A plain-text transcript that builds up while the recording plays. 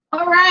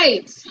All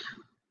right.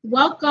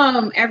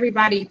 Welcome,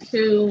 everybody,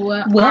 to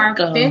our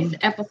Welcome. fifth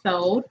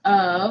episode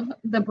of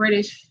the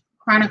British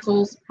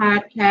Chronicles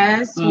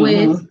podcast Mhm.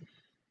 with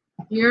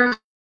your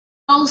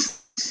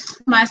host,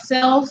 with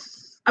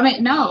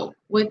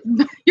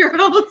your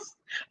host,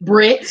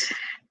 Brit.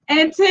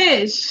 and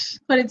Tish.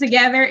 Put it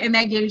together, and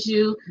that gives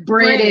you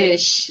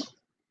British.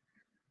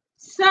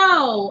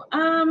 So,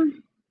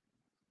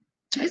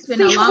 it's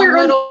been a See how long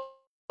we're little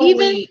even?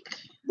 week.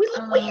 We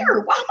look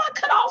weird. Why am I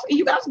cut off?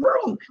 You guys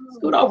room.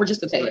 Scoot over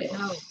just a tad.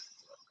 No.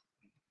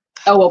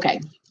 Oh, okay.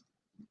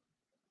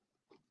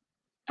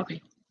 Okay.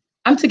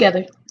 I'm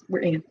together. We're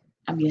in.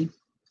 I'm in.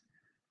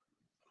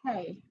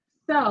 Hey,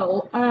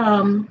 so,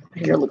 My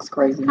hair looks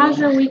crazy. how's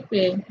your week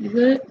been? You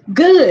good?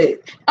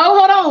 Good. Oh,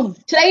 hold on.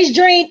 Today's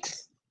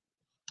drinks.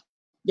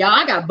 Y'all,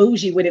 I got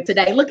bougie with it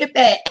today. Look at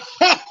that.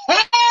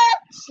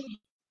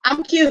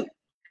 I'm cute.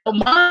 So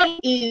mine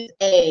is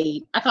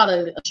I call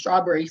it a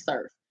strawberry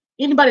surf.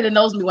 Anybody that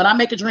knows me, when I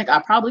make a drink,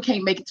 I probably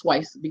can't make it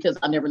twice because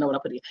I never know what I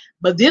put in.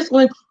 But this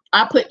one,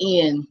 I put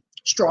in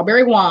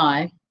strawberry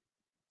wine.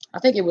 I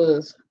think it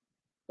was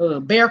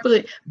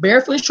barefoot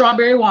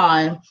strawberry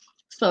wine,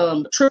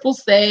 some triple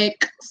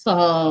sec,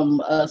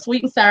 some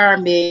sweet and sour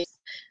mix,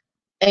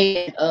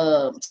 and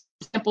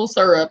simple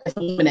syrup and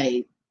some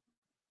lemonade.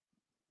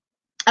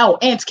 Oh,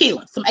 and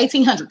tequila, some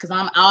 1800 because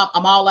I'm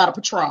all out of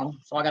Patron,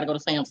 so I gotta go to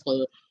Sam's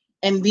Club.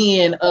 And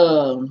then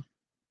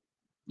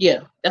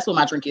yeah, that's what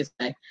my drink is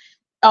today.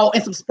 Oh,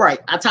 and some Sprite.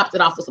 I topped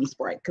it off with some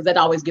Sprite because that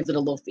always gives it a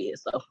little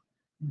fizz. So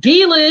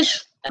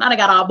delish. And I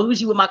got all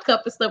bougie with my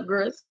cup and stuff,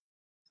 girls.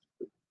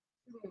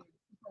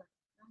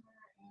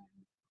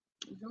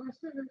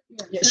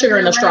 Yeah, sugar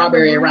and the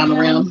strawberry around the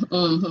rim.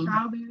 Mm-hmm.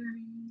 Strawberry.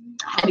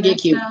 Had to get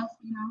cute. Stuff,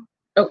 you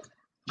know.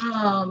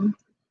 Oh.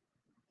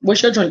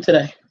 What's your drink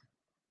today?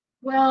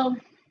 Well,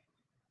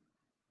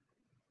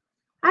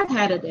 I've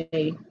had a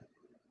day,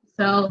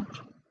 so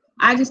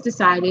I just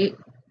decided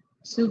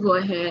to go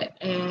ahead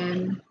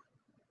and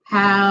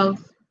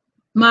have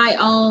my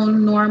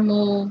own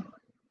normal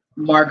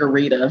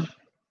margarita.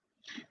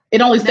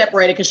 It only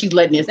separated because she's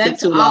letting it sit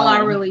too long. That's all I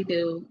really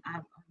do.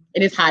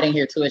 And it's hot in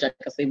here too, as I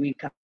can see.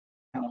 So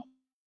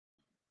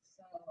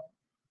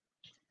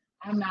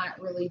I'm not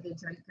really the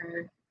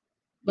drinker,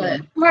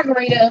 but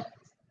margarita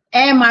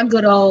and my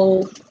good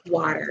old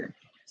water.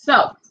 So,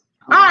 all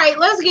right,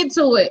 let's get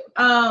to it.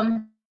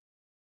 What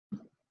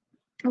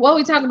are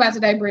we talking about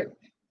today, Brit?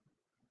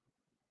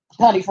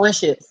 Honey,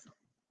 friendships.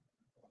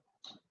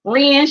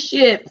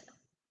 Friendships.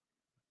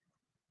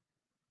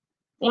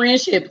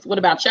 What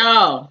about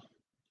y'all?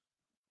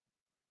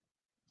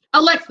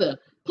 Alexa,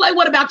 play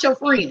What About Your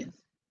Friends?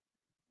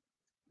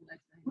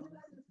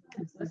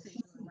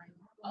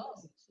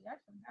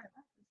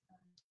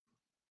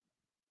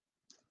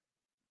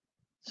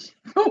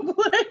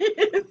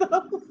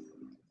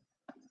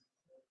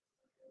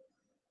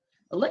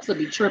 Alexa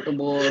be tripping,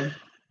 boy.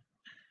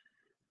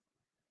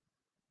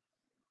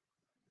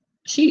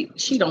 She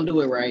don't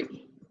do it right.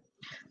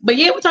 But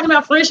yeah, we're talking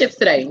about friendships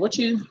today.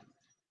 Do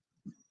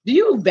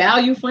you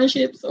value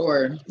friendships,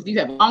 or do you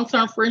have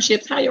long-term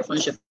friendships? How your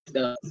friendships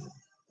go?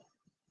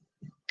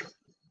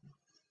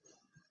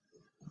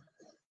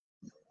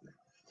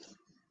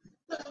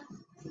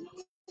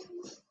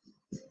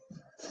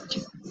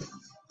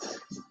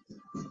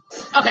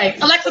 Okay,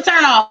 Alexa,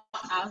 turn off.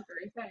 I was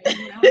going to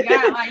say, we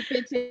got like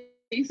 15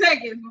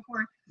 seconds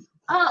before.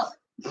 Oh,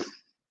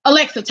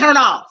 Alexa, turn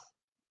off.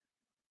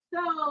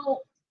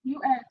 So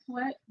you asked,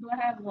 what do I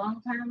have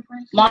long-term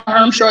friendships?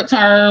 Long-term,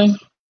 short-term.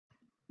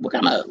 What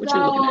you looking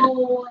at?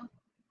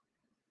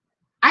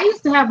 I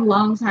used to have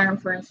long-term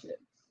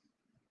friendships.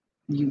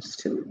 Used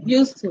to.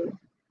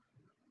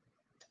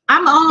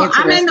 I'm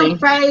in the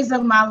phase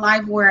of my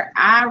life where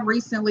I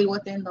recently,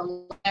 within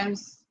the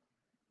last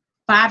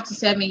 5 to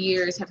 7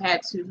 years, have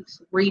had to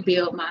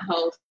rebuild my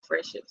whole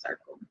friendship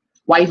circle.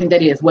 Why do you think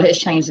that is? What has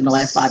changed in the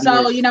last 5 years?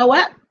 So you know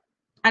what?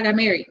 I got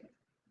married.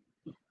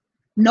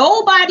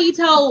 Nobody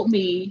told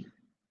me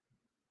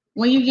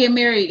when you get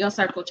married, your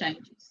circle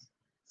changes.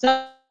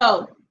 So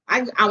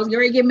I was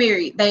going to get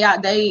married.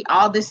 They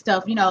all this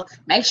stuff,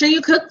 make sure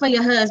you cook for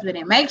your husband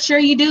and make sure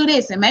you do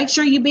this and make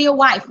sure you be a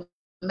wife.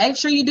 Make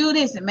sure you do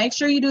this and make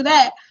sure you do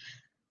that.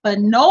 But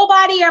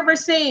nobody ever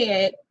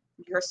said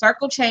your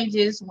circle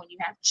changes when you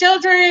have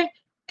children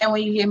and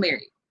when you get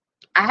married.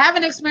 I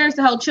haven't experienced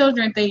the whole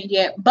children thing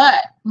yet,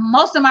 but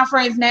most of my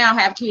friends now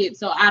have kids,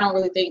 so I don't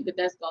really think that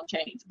that's going to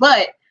change.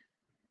 But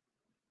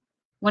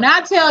when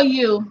I tell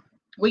you,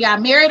 we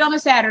got married on a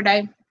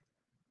Saturday,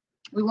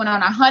 we went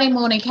on our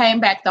honeymoon and came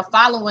back the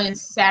following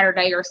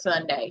Saturday or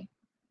Sunday.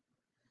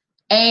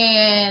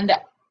 And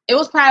it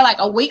was probably like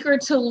a week or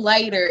two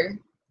later,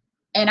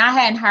 and I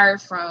hadn't heard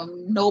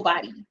from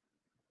nobody.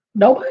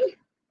 Nobody?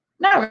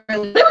 Not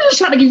really. They were just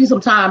trying to give you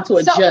some time to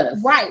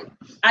adjust. Right.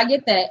 I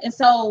get that. And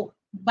so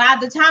by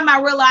the time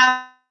I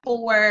realized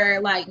people were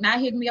like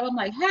not hitting me up, I'm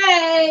like,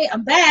 hey,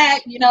 I'm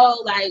back,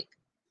 like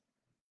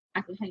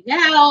I can hang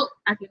out.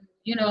 I can,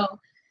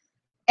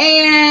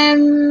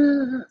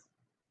 and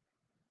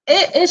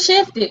it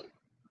shifted.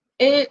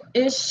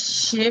 it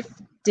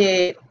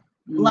shifted.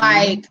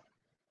 Like,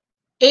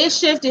 it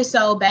shifted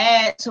so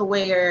bad to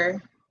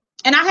where,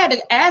 and I had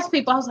to ask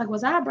people, I was like,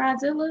 was I a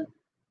bridezilla?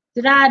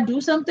 Did I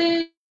do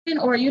something?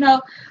 Or,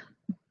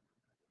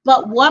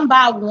 but one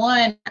by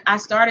one, I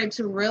started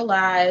to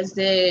realize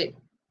that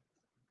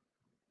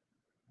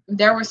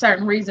there were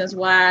certain reasons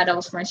why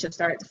those friendships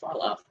started to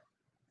fall off.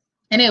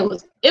 And it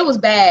was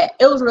bad.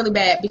 It was really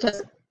bad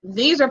because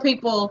these are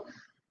people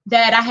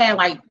that I had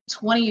like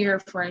 20-year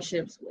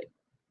friendships with.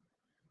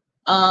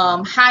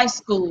 High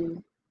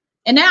school.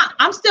 And now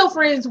I'm still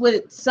friends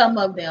with some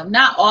of them.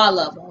 Not all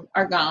of them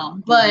are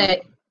gone,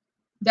 but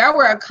there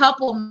were a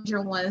couple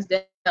major ones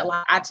that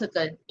like I took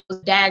it was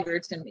dagger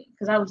to me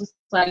because I was just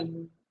like,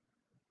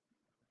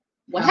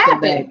 what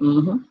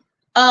happened?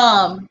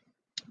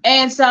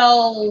 And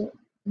so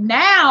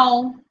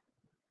now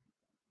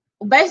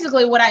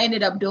basically what I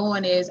ended up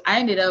doing is I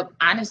ended up,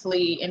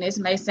 honestly, and this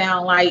may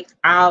sound like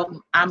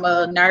I'm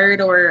a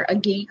nerd or a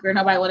geek or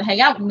nobody want to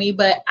hang out with me,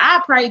 but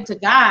I prayed to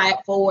God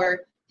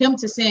for him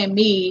to send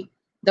me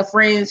the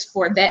friends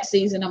for that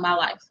season of my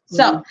life.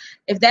 So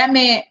if that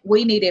meant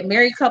we needed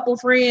married couple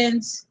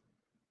friends,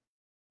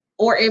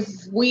 or if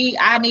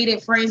I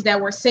needed friends that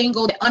were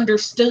single that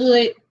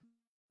understood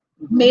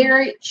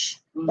marriage,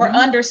 or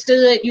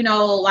understood,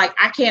 like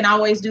I can't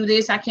always do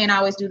this, I can't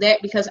always do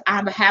that because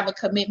I have a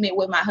commitment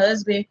with my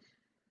husband.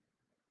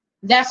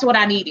 That's what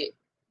I needed.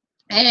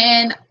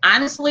 And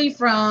honestly,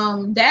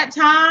 from that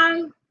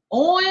time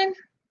on,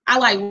 I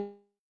like a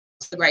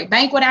great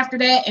banquet after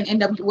that and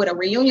end up with a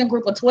reunion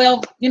group of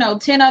 12,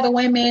 10 other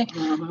women.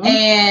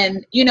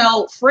 And,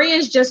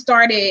 friends just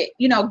started,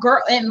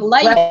 girl and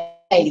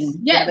ladies.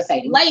 Yes,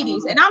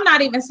 ladies. And I'm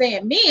not even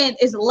saying men,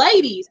 it's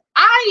ladies.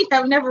 I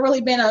have never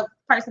really been a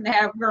person to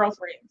have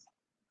girlfriends.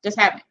 Just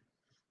haven't.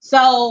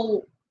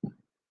 So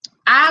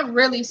I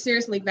really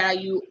seriously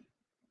value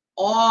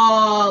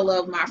all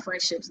of my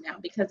friendships now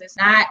because it's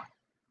not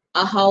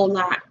a whole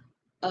lot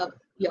of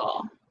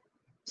y'all.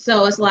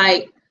 So it's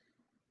like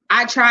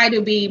I try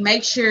to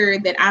make sure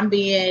that I'm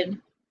being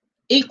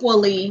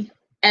equally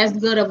as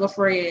good of a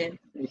friend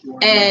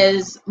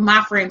as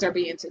my friends are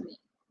being to me.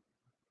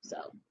 So.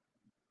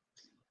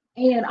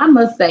 And I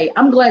must say,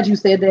 I'm glad you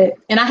said that.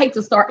 And I hate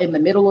to start in the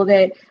middle of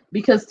that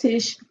because,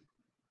 Tish,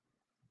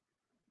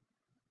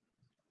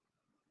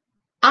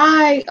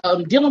 I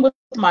dealing with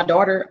my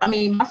daughter. I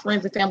mean, my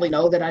friends and family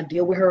know that I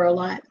deal with her a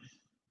lot.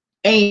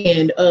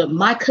 And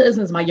my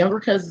younger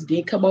cousins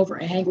did come over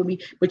and hang with me.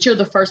 But you're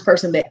the first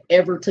person that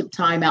ever took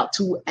time out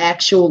to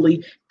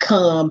actually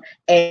come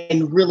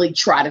and really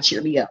try to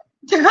cheer me up.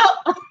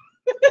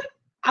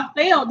 I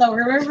failed though,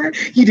 remember?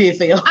 You did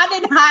fail. I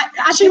did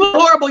not. She was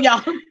horrible,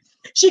 y'all.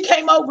 She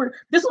came over.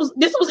 This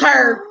was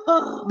her.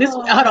 Hold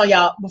on,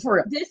 y'all.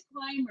 Before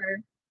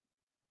disclaimer,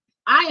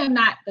 I am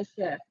not the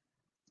chef.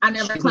 I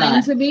never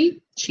claimed to be.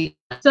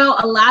 So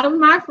a lot of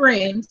my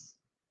friends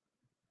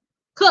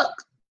cook.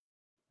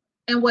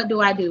 And what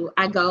do?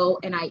 I go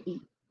and I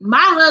eat. My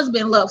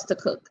husband loves to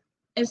cook.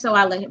 And so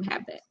I let him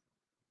have that.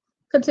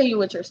 Continue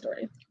with your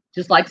story.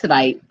 Just like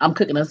tonight, I'm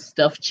cooking a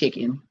stuffed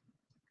chicken.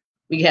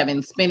 We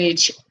having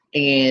spinach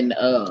and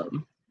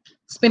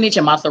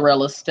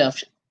mozzarella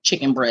stuffed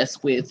chicken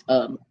breast with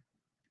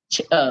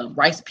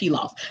rice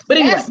pilaf. But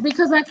anyway, yes,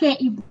 because I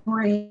can't eat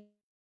bread.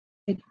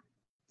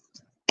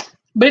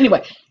 But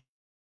anyway,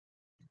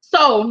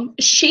 so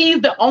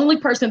she's the only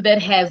person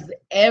that has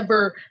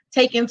ever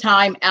taken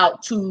time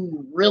out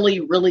to really,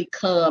 really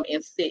come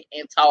and sit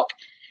and talk.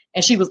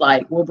 And she was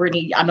like, well,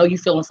 Brittany, I know you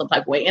feeling some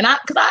type of way. And I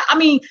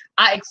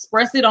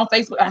expressed it on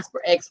Facebook. I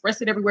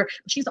expressed it everywhere.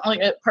 She's the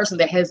only person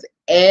that has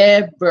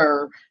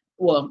ever,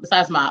 well,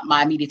 besides my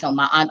immediate family,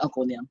 my aunt,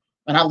 uncle, and them,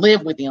 when I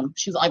lived with them,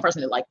 she was the only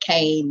person that like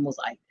came and was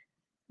like,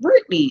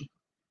 Brittany,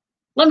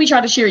 let me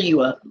try to cheer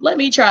you up. Let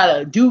me try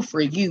to do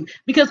for you.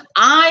 Because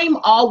I'm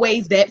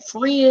always that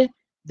friend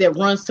that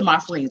runs to my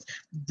friends.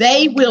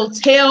 They will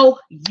tell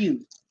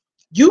you.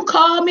 You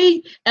call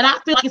me and I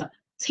feel like it's a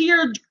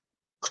tear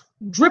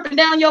dripping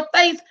down your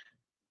face.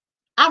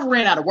 I've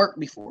ran out of work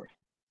before.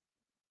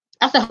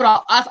 I said, hold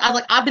on.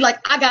 I'll be like,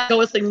 I gotta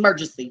go. It's an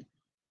emergency.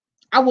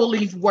 I will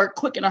leave work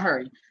quick in a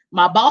hurry.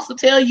 My boss will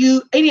tell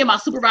you, any of my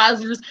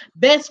supervisors,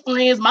 best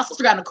friends, my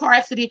sister got in a car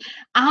accident.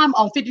 I'm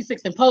on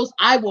 56 and Post.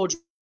 I will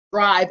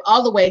drive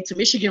all the way to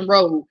Michigan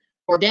Road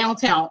or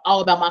downtown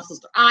all about my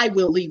sister. I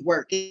will leave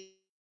work.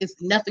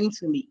 It's nothing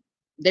to me.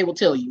 They will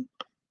tell you.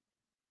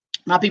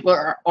 My people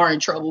are in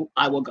trouble.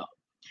 I will go.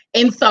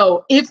 And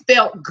so it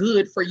felt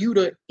good for you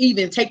to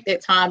even take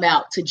that time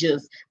out to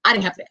just, I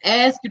didn't have to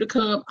ask you to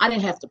come. I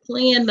didn't have to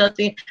plan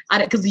nothing.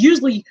 Because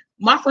usually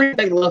my friends,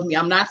 they love me.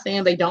 I'm not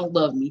saying they don't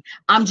love me.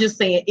 I'm just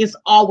saying it's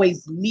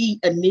always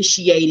me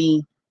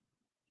initiating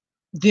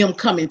them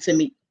coming to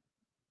me.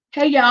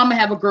 Hey, y'all, I'm going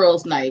to have a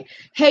girls' night.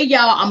 Hey,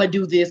 y'all, I'm going to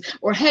do this.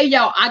 Or, hey,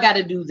 y'all, I got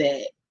to do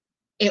that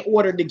in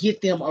order to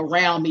get them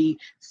around me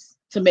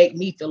to make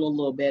me feel a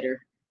little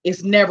better.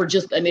 It's never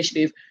just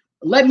initiative.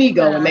 Let me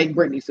go and make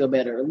Brittany feel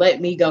better.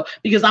 Let me go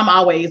because I'm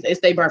always,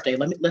 it's their birthday.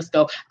 Let's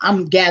go.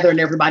 I'm gathering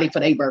everybody for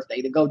their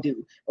birthday to go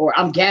do, or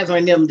I'm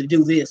gathering them to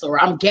do this, or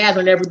I'm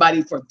gathering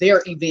everybody for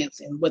their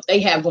events and what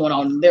they have going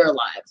on in their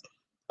lives.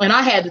 And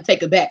I had to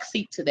take a back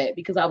seat to that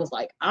because I was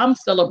like, I'm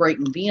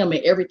celebrating them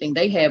and everything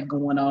they have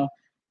going on.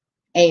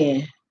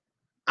 And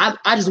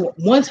I just want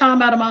one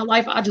time out of my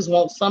life, I just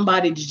want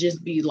somebody to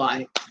just be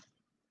like,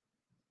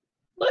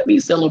 let me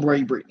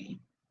celebrate Brittany.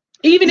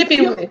 Even if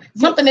it was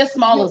something as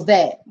small as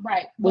that,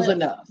 right, was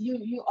enough.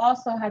 You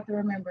also have to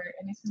remember,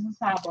 and this is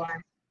a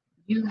sidebar,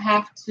 you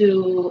have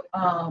to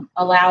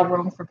allow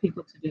room for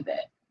people to do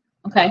that.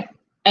 Okay,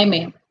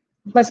 amen.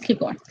 Let's keep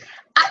going.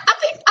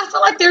 I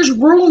feel like there's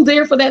room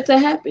there for that to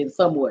happen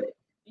somewhat.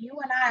 You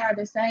and I are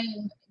the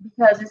same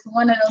because it's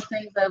one of those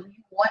things of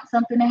you want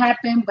something to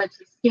happen, but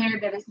you're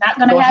scared that it's not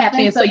going to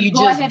happen. So you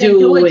just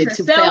do it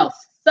yourself,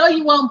 so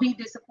you won't be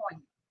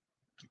disappointed.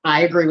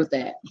 I agree with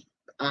that.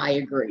 I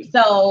agree.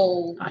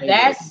 So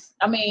that's,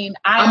 I mean,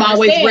 I'm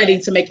always ready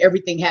to make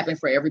everything happen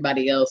for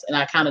everybody else, and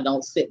I kind of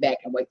don't sit back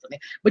and wait for them.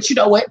 But you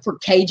know what? For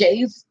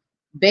KJ's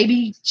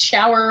baby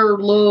shower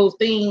little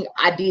thing,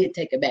 I did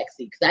take a back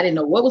seat because I didn't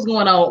know what was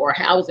going on or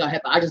how it was going to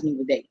happen. I just knew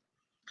the date.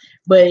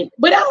 But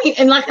I mean,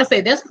 and like I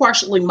said, that's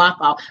partially my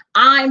fault.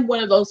 I'm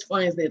one of those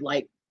friends that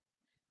like,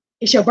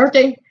 it's your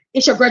birthday,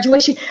 it's your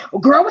graduation.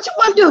 Well, girl, what you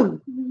want to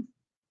do?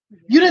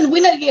 We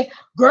didn't get,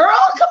 girl,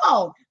 come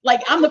on.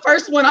 Like, I'm the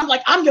first one. I'm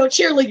like, I'm your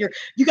cheerleader.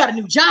 You got a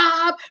new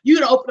job. You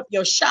gonna open up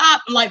your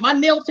shop. And like, my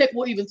nail tech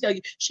will even tell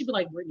you. She'd be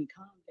like, Brittany,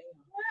 calm down.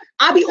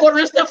 I be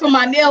ordering stuff from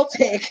my nail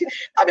tech.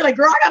 I'd be like,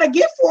 girl, I got a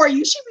gift for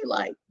you. She'd be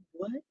like,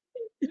 what?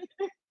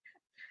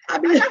 I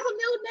got some new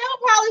nail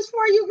polish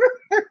for you,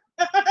 girl.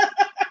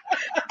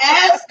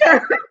 Ask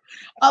her.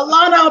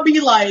 Alana will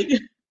be like,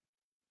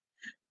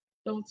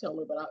 don't tell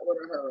her, but I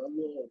ordered her a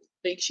little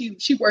thing.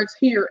 She works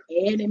here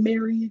and in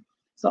Marion.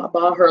 So I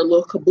bought her a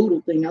little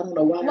caboodle thing. I don't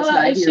know why it's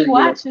not here. If she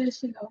watches,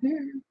 she go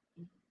here.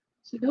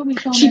 She do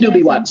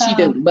be watching. She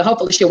do, but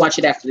hopefully she'll watch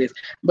it after this.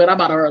 But I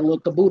bought her a little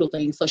caboodle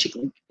thing so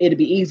it'll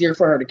be easier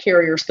for her to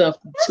carry her stuff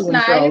to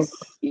and fro.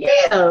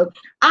 Yeah,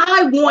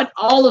 I want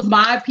all of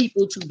my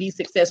people to be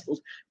successful.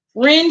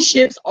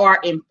 Friendships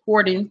are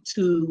important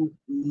to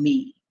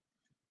me.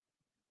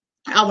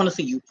 I want to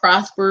see you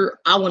prosper.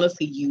 I want to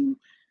see you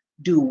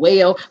do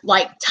well.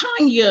 Like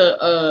Tanya,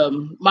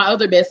 my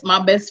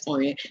best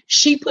friend,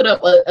 she put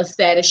up a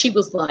status. She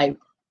was like,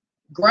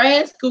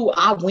 grad school,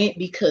 I went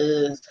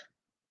because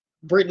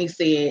Brittany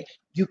said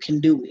you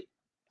can do it.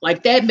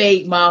 Like, that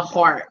made my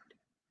heart.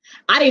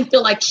 I didn't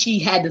feel like she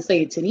had to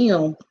say it to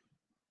them.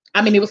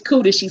 I mean, it was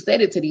cool that she said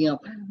it to them.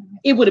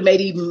 It would have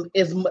made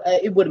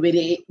it would have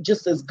been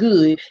just as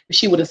good if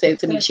she would have said it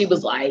to me. She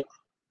was like,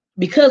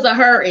 because of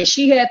her and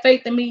she had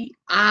faith in me,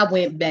 I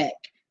went back.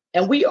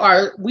 And we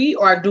are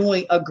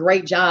doing a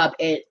great job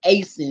at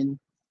acing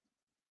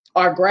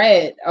our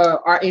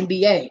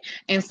MBA.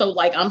 And so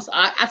like I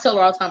tell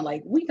her all the time,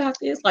 like, we got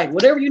this, like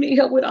whatever you need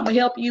help with, I'm gonna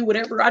help you.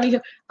 Whatever I need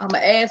help, I'm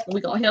gonna ask and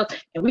we're gonna help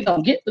and we're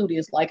gonna get through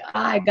this. Like,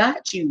 I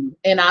got you.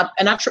 And I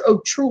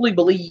truly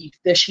believe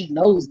that she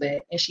knows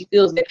that and she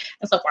feels that.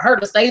 And so for her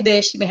to say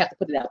that, she may have to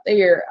put it out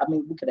there. I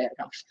mean, we could have a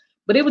conversation.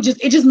 But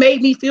it just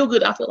made me feel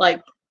good. I feel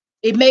like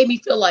it made me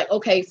feel like,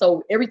 okay,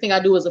 so everything I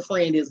do as a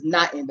friend is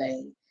not in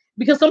vain.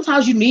 Because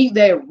sometimes you need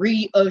that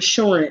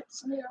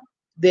reassurance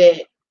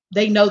that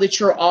they know that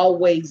you're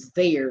always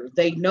there.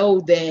 They know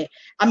that,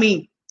 I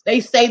mean, they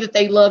say that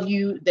they love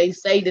you. They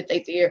say that they're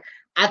there.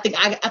 I think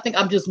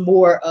I'm just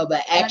more of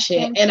an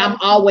action, and I'm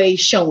always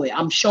showing.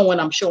 I'm showing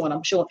up and I'm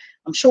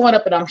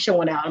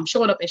showing out. I'm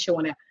showing up and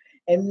showing out.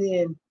 And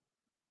then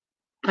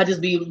I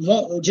just be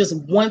wanting just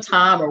one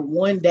time or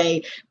one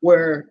day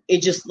where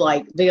it just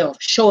like they'll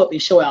show up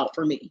and show out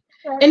for me.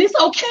 Right. And it's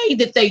okay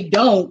that they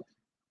don't.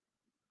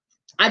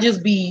 I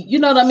just be, you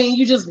know what I mean?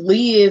 You just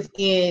live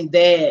in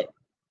that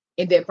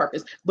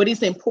purpose. But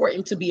it's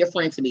important to be a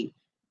friend to me.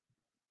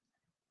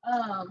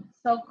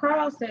 So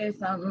Carl said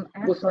something.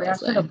 Actually, I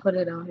should have put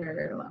it on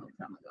here a long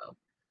time ago.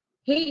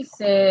 He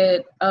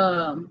said,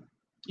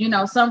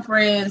 some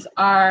friends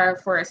are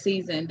for a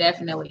season,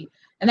 definitely.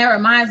 And that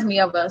reminds me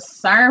of a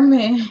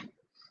sermon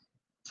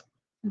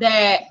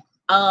that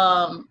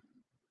I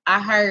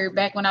heard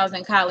back when I was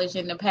in college,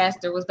 and the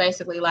pastor was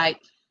basically like,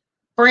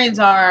 friends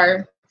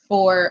are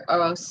for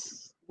a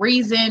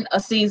reason, a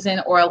season,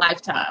 or a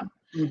lifetime.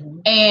 Mm-hmm.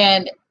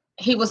 And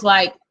he was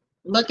like,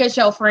 look at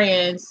your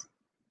friends,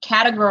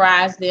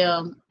 categorize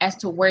them as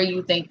to where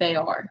you think they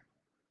are.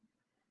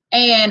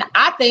 And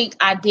I think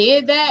I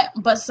did that,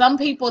 but some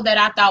people that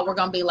I thought were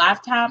going to be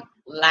lifetimers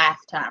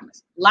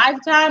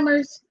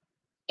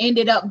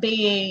ended up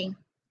being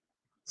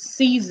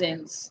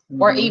seasons,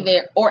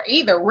 mm-hmm. or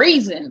either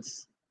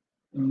reasons.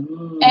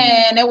 Mm-hmm.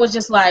 And it was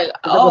just like,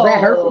 was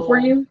that hurtful for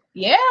you?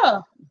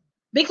 Yeah.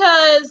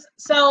 Because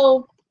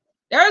so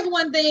there's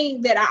one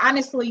thing that I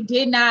honestly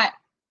did not,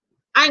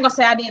 I ain't gonna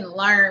say I didn't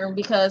learn,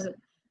 because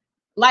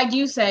like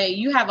you say,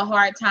 you have a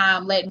hard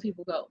time letting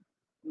people go.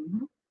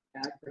 Mm-hmm.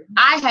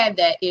 I had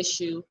that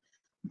issue,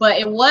 but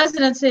it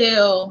wasn't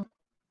until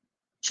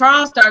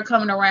trials started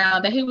coming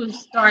around, that he was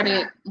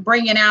started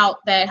bringing out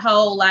that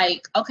whole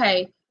like,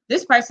 okay,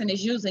 this person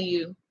is using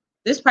you.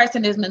 This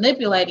person is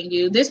manipulating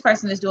you. This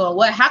person is doing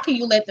what? How can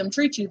you let them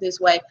treat you this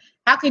way?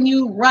 How can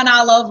you run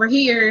all over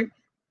here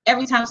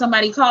every time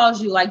somebody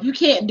calls you? Like, you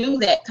can't do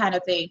that kind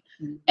of thing.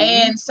 Mm-hmm.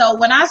 And so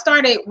when I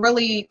started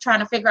really trying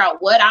to figure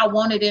out what I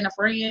wanted in a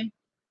friend,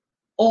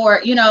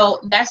 or, you know,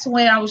 that's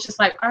when I was just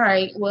like, all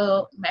right,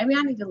 well, maybe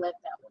I need to let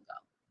that one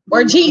go.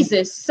 Or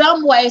Jesus,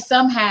 some way,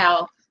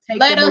 somehow,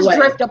 let us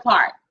drift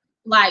apart.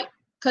 Like,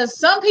 because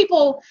some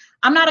people,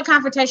 I'm not a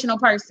confrontational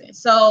person.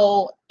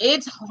 So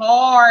it's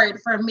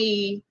hard for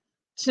me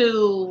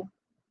to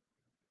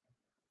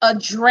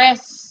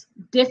address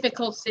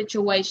difficult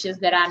situations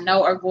that I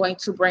know are going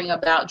to bring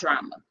about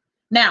drama.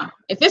 Now,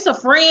 if it's a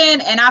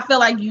friend and I feel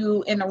like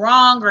you in the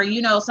wrong or,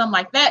 you know, something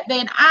like that,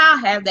 then I'll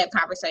have that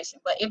conversation.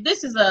 But if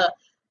this is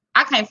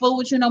I can't fool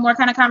with you no more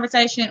kind of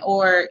conversation,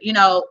 or, you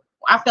know,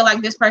 I feel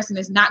like this person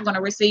is not going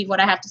to receive what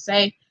I have to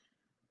say,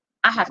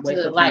 I have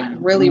to like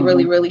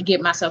really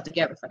get myself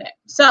together for that.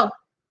 So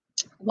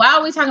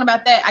while we're talking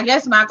about that, I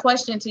guess my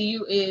question to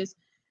you is,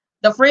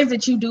 the friends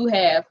that you do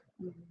have,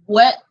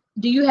 what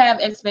do you have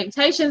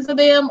expectations of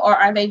them, or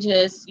are they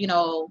just, you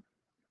know,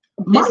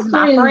 my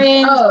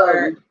friends?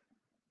 Or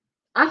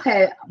I've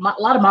had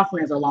a lot of my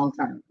friends are long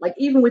term. Like,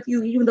 even with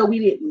you, even though we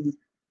didn't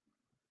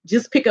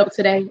just pick up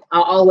today, I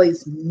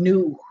always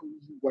knew who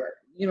you were.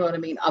 You know what I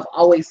mean? I've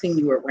always seen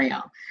you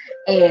around.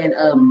 And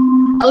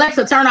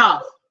Alexa, turn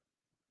off.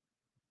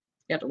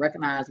 You have to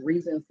recognize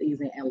reason,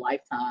 season, and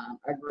lifetime.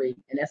 I agree.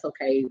 And that's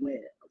okay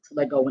to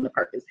let go when the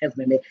purpose has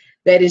been met.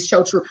 That is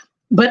so true.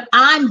 But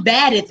I'm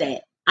bad at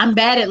that. I'm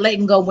bad at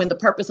letting go when the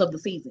purpose of the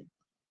season.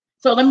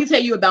 So let me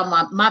tell you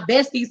about my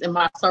besties in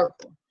my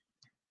circle.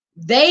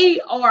 They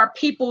are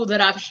people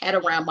that I've had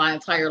around my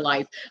entire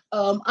life.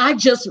 I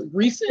just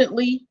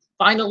recently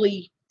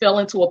finally fell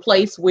into a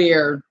place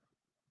where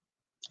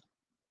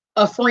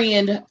a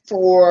friend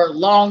for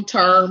long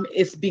term,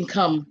 it's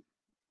become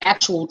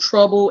actual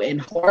trouble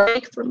and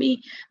heartache for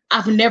me.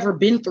 I've never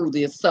been through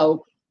this,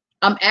 so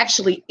I'm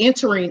actually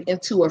entering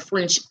into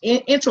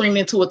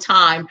a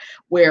time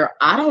where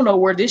I don't know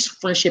where this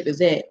friendship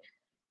is at.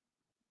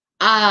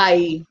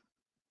 I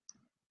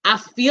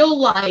feel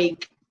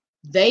like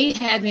they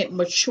haven't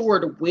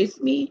matured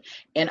with me,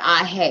 and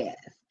I have.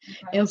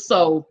 Okay. And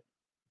so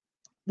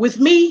with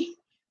me,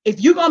 if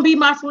you're gonna be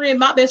my friend,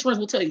 my best friends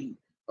will tell you,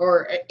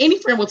 or any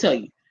friend will tell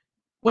you,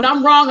 when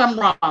I'm wrong, I'm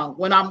wrong.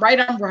 When I'm right,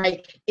 I'm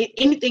right.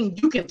 Anything,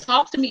 you can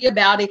talk to me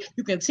about it.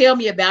 You can tell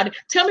me about it.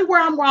 Tell me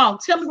where I'm wrong.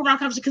 Tell me where I'm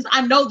coming, because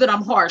I know that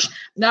I'm harsh.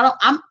 Now,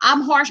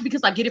 I'm harsh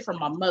because I get it from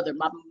my mother.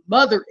 My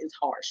mother is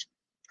harsh.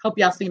 Hope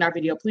y'all seen our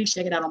video. Please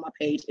check it out on my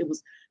page. It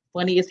was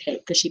funny as heck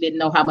because she didn't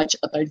know how much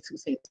a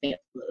 32-cent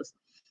stamp was.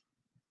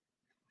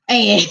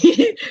 And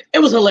it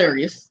was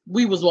hilarious.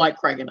 We was like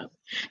cracking up.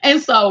 And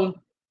so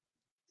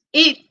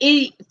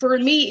it for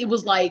me, it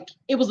was like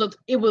it was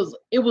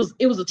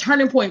a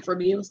turning point for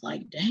me. It was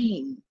like,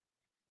 dang,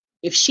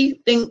 if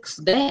she thinks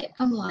that,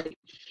 I'm like,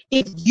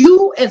 if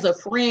you as a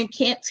friend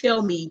can't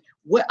tell me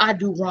what I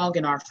do wrong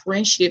in our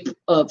friendship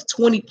of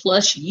 20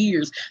 plus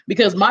years,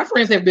 because my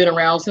friends have been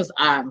around since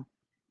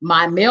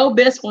my male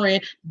best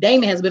friend,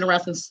 Damon, has been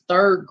around since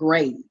 3rd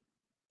grade.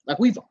 Like,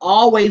 we've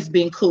always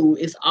been cool.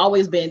 It's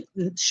always been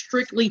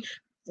strictly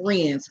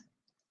friends.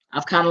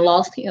 I've kind of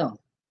lost him.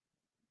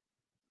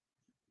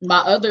 My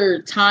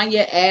other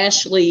Tanya,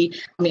 Ashley,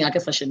 I mean, I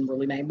guess I shouldn't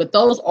really name, but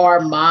those are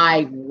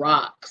my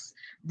rocks.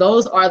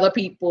 Those are the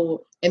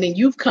people. And then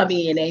you've come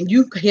in and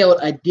you've held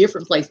a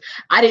different place.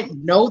 I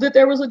didn't know that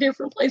there was a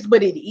different place,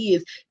 but it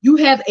is. You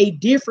have a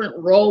different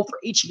role for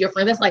each of your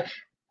friends. That's like,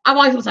 I've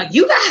always was like,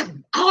 you got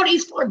all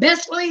these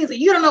best friends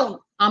and you don't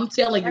know. I'm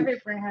telling you. Every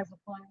friend has a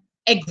plan.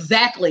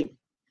 Exactly.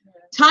 Yeah.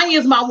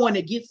 Tanya's my one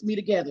that gets me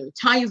together.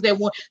 Tanya's that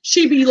one.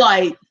 She be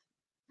like,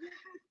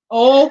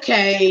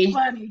 okay.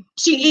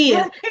 She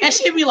is. And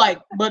she'd be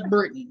like, but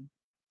Brittany.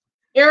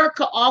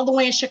 Erica, all the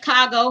way in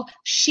Chicago,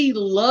 she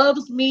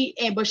loves me,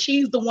 but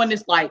she's the one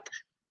that's like,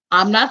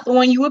 I'm not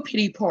throwing you a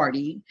pity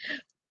party.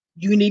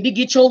 You need to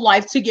get your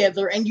life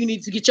together and you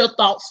need to get your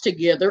thoughts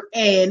together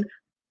and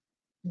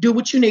do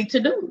what you need to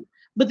do.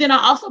 But then I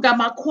also got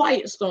my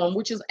quiet storm,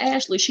 which is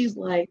Ashley. She's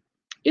like,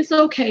 it's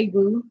okay,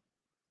 boo.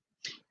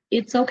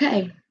 It's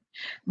okay.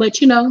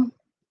 But, you know,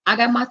 I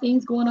got my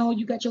things going on.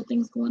 You got your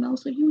things going on.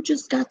 So you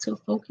just got to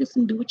focus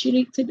and do what you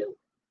need to do.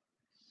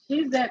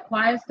 She's that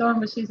quiet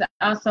storm, but she's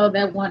also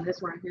that one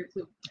that's right here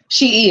too.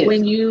 She is.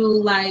 When you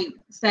like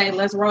say,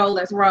 let's roll,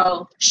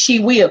 she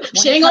will.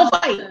 She ain't gonna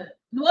fight.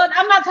 Well,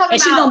 I'm not talking about.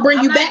 And she's gonna bring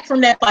you back from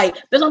that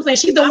fight. That's what I'm saying.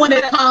 She's the one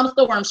that calms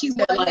storm. She's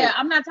that like. Yeah,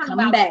 I'm not talking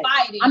about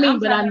fighting. I mean,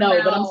 but I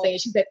know. But I'm saying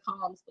she's that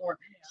calm storm.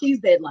 Yeah.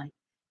 She's that like,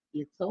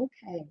 it's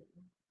okay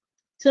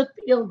to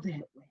feel that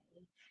way.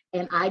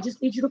 And I just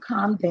need you to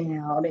calm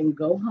down and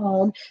go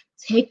home,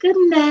 take a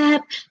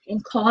nap,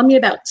 and call me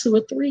about 2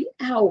 or 3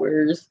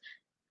 hours,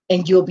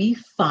 and you'll be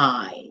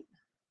fine.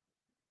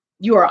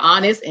 You are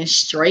honest and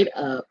straight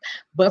up.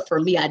 But for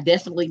me, I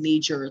definitely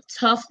need your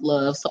tough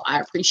love, so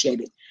I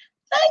appreciate it.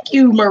 Thank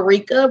you,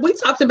 Marika. We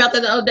talked about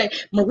that the other day.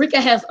 Marika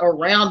has a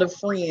round of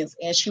friends,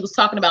 and she was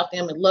talking about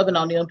them and loving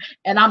on them.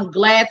 And I'm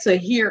glad to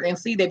hear and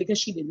see that because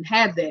she didn't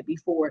have that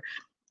before.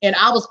 And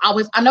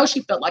I know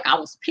she felt like I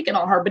was picking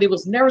on her, but it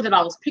was never that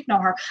I was picking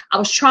on her. I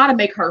was trying to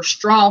make her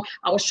strong.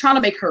 I was trying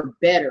to make her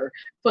better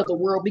for the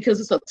world because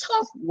it's a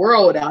tough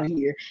world out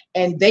here,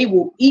 and they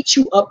will eat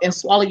you up and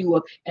swallow you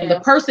up. And the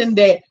person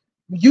that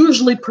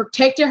usually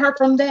protected her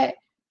from that,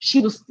 she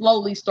was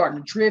slowly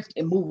starting to drift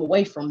and move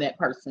away from that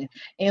person.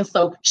 And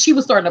so she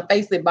was starting to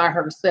face it by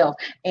herself.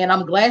 And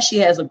I'm glad she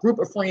has a group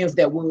of friends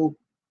that will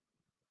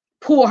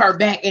pull her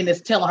back and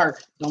is telling her,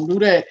 don't do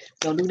that,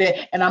 don't do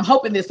that. And I'm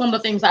hoping that some of the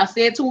things I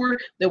said to her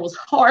that was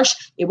harsh,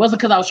 it wasn't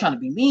because I was trying to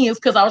be mean, it's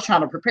because I was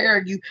trying to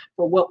prepare you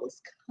for what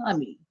was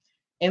coming.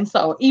 And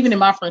so even in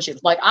my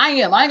friendships, like I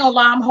ain't gonna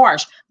lie, I'm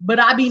harsh, but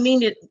I be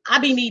needing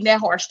that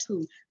harsh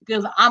too,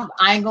 because I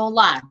ain't gonna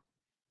lie.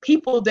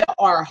 People that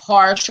are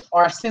harsh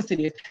are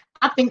sensitive.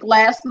 I think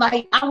last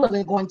night I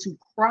wasn't going to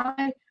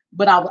cry,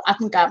 but I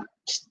think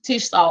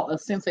Tish saw a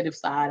sensitive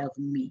side of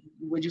me.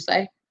 Would you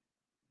say?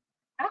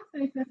 I've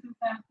seen sensitive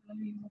sides of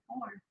me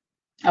before.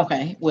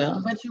 Okay,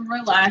 well. But you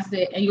realized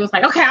it and you was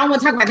like, okay, I don't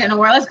want to talk about that no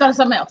more. Let's go to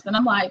something else. And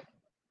I'm like,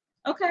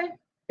 okay.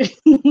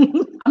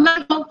 I'm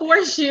not gonna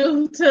force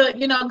you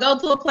to, go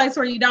to a place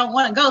where you don't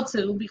want to go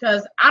to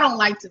because I don't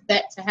like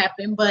that to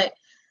happen. But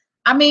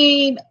I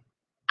mean,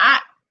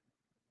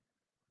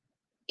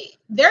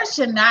 there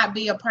should not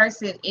be a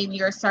person in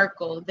your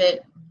circle that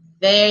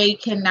they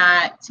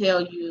cannot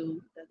tell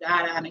you the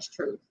God honest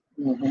truth.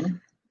 Mm-hmm.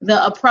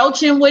 The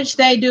approach in which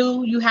they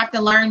do, you have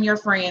to learn your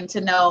friend to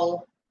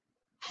know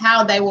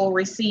how they will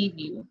receive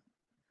you.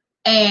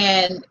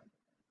 And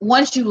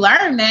once you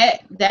learn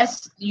that,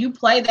 you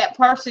play that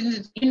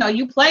person,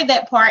 you play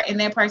that part in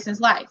that person's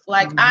life.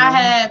 Like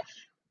mm-hmm.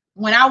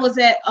 When I was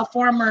at a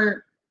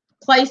former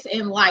place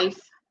in life,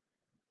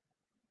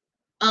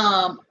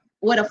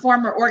 with a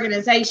former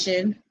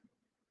organization,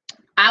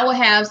 I would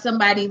have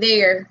somebody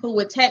there who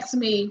would text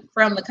me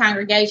from the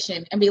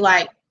congregation and be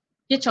like,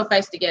 get your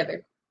face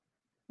together.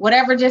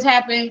 Whatever just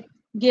happened,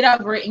 get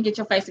over it and get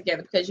your face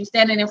together because you're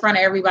standing in front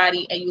of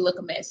everybody and you look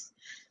a mess.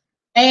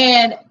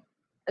 And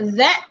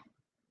that,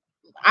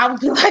 I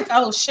would be like,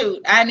 oh,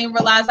 shoot, I didn't even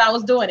realize I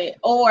was doing it.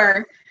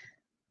 Or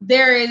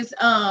there is,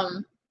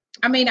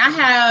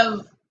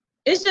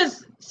 it's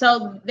just,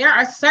 so there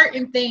are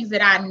certain things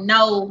that I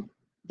know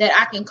that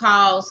I can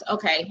cause,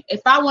 okay, if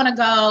I want to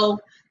go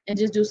and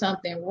just do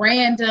something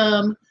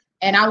random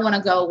and I want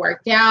to go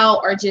work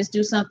out or just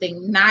do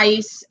something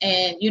nice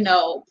and,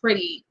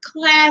 pretty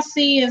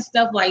classy and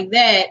stuff like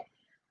that,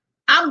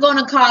 I'm going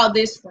to call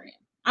this friend.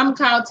 I'm going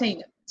to call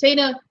Tina.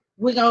 Tina,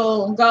 we're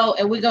going to go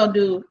and we're going to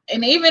do,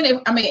 and even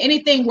if,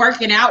 anything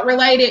working out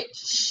related,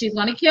 she's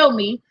going to kill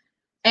me.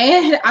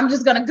 And I'm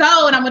just going to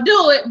go and I'm going to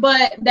do it.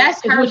 But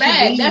that's her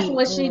bag. That's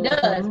what she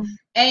does.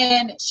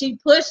 And she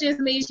pushes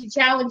me. She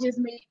challenges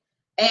me.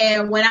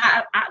 And when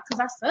because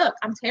I suck.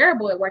 I'm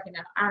terrible at working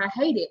out. I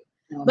hate it.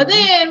 Mm-hmm. But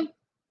then,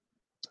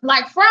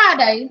 like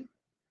Friday,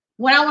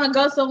 when I want to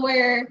go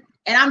somewhere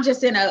and I'm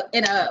just in a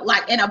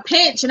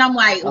pinch and I'm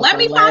like, okay, let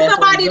me find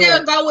somebody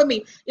that'll go with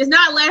me. It's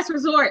not a last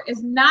resort.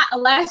 It's not a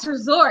last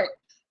resort.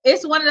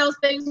 It's one of those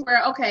things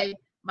where, okay,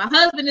 my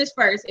husband is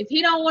first. If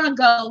he don't want to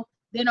go,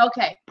 then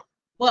okay.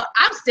 Well,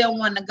 I'm still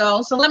wanting to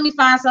go, so let me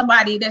find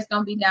somebody that's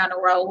going to be down the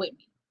road with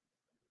me.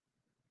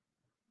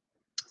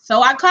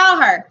 So I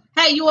call her.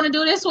 Hey, you want to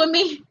do this with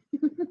me?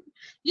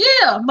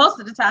 Yeah,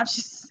 most of the time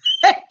she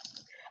says.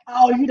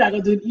 Oh, you're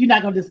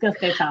not gonna discuss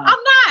that time. I'm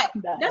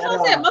not. That's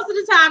what I said. Most of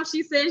the time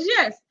she says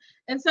yes.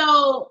 And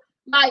so,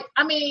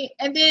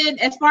 and then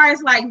as far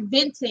as like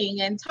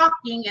venting and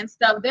talking and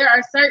stuff, there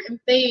are certain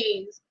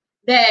things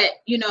that,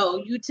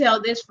 you tell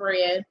this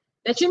friend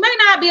that you may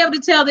not be able to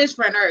tell this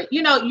friend, or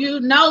you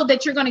know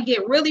that you're going to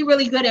get really,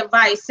 really good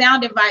advice,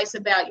 sound advice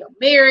about your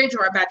marriage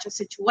or about your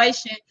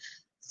situation.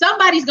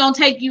 Somebody's going to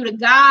take you to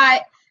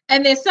God,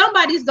 and then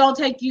somebody's going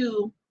to take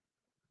you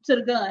to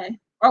the gun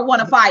or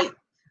want to fight.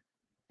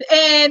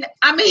 And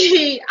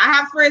I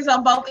have friends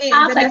on both ends.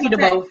 I'll take you to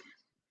both.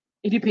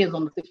 It depends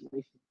on the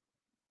situation.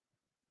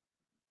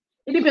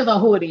 It depends on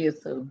who it is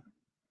too.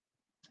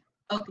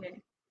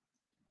 Okay.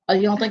 Oh,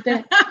 you don't think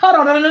that?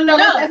 Hold on, no. No,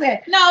 that's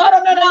it. No, hold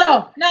on,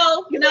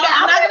 no.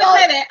 I'm not gonna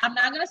say that. I'm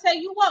not gonna say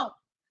you won't.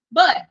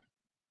 But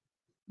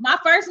my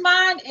first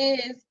mind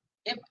is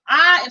if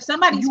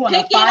somebody's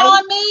picking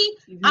on me,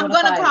 I'm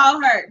gonna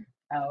call her.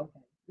 Oh, okay.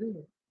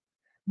 Good.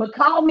 But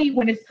call me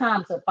when it's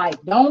time to fight.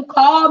 Don't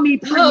call me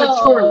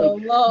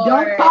prematurely. Oh,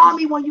 don't call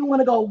me when you want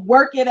to go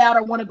work it out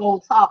or want to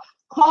go talk.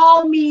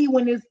 Call me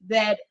when it's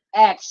that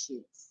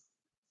action.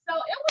 So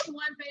it was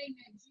one thing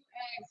that you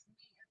asked me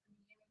at the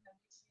beginning of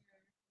this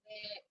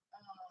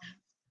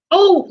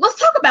year. Let's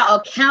talk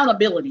about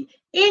accountability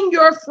in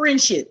your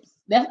friendships.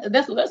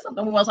 That's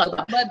something we want to talk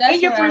about. In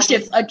your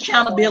friendships,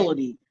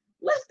 accountability.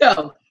 Let's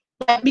go.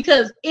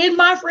 Because in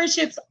my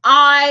friendships,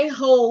 I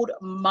hold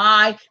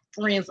my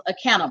friends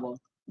accountable.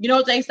 You know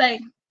what they say?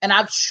 And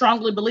I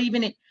strongly believe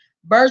in it.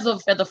 Birds of a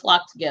feather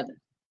flock together.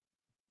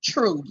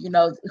 true, you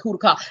know, who to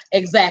call.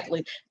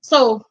 Exactly.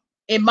 So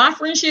in my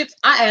friendships,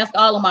 I ask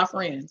all of my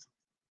friends,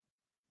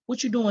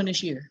 what you doing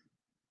this year?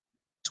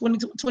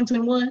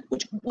 2021?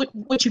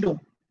 What you doing?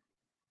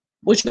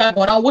 What you got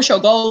going on? What's your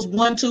goals?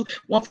 One for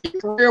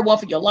your career, one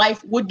for your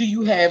life. What do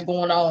you have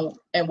going on,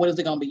 and what is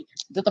it gonna be?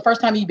 Is it the first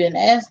time you've been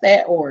asked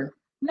that, or?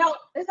 No,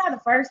 it's not the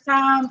first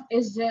time.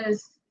 It's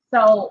just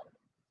so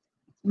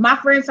my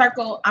friend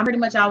circle. I'm pretty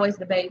much always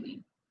the baby,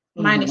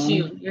 minus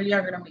you. You're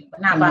younger than me, but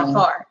not by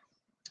far.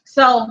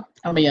 So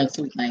I'm a young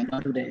sweet thing.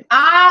 Don't do that.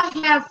 I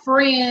have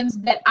friends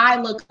that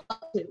I look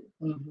up to.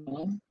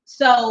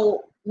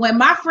 So when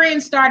my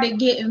friends started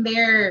getting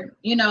their,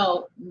 you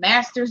know,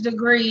 master's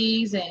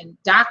degrees and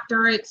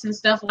doctorates and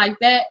stuff like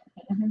that,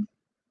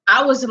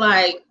 I was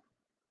like,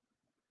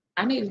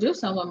 I need to do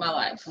something with my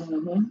life.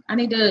 I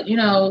need to, you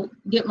know,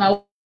 get my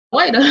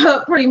weight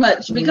up pretty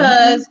much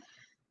because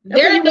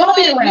they're doing,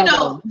 you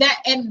know, that,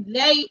 and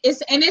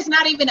it's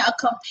not even a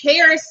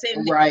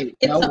comparison. Right.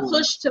 It's a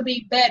push to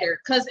be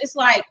better. Cause it's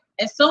like,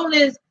 as soon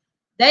as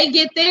they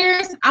get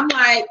theirs, I'm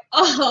like,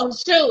 oh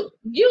shoot,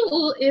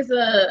 you's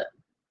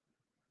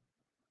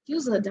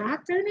a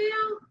doctor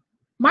now?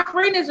 My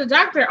friend is a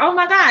doctor. Oh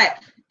my God.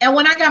 And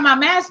when I got my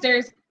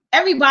master's,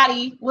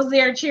 everybody was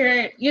there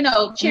cheering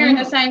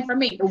the same for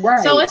me.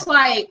 Right. So it's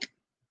like,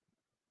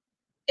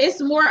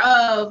 it's more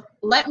of,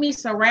 let me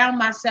surround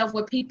myself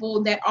with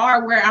people that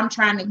are where I'm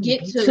trying to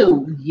get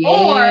to.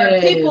 Or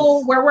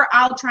people where we're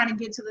all trying to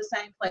get to the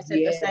same place at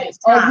the same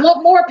time. Or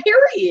want more,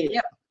 period.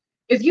 Yep.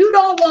 If you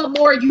don't want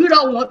more, you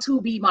don't want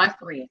to be my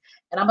friend.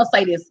 And I'm going to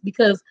say this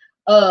because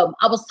I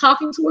was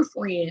talking to a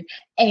friend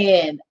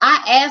and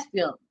I asked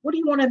them, what do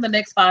you want in the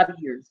next 5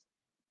 years?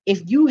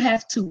 If you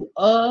have to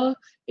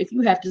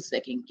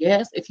second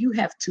guess, if you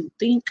have to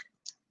think,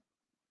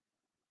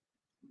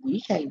 we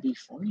can't be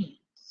friends.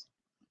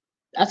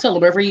 I tell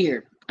them every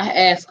year. I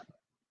ask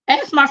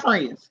my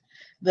friends,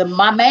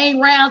 my main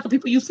rounds, the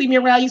people you see me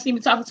around, you see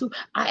me talking to.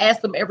 I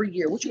ask them every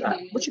year, what you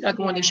got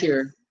going this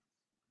year?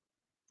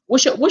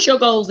 What's your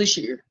goals this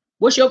year?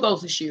 What's your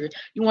goals this year?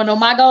 You want to know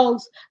my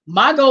goals?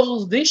 My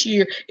goals this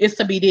year is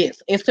to be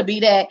this. It's to be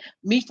that.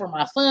 Me for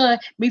my son.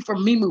 Me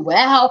moving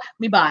out.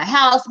 Me buy a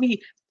house.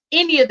 Me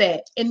any of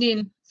that. And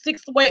then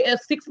 6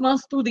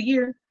 months through the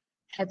year,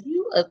 have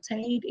you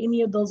attained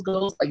any of those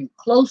goals? Are you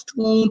close to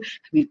them?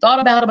 Have you thought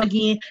about them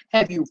again?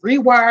 Have you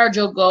rewired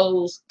your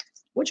goals?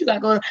 What you got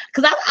going?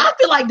 Because I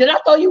feel like, did I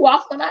throw you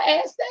off when I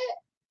asked that?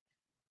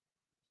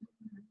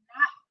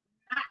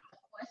 Not the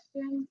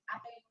question. I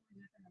think we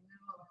were just in the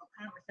middle of a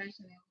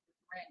conversation and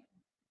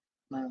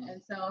random.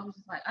 And so I was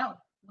just like, oh,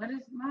 what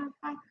is my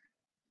thought?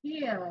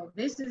 Yeah,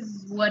 this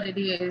is what it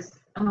is.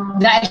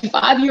 Did I ask you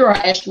 5 years or I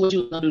asked you what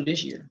you were going to do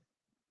this year?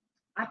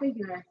 I think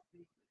you asked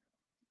me.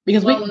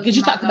 Because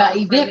you talked about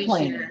event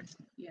planning. Year.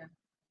 Yeah.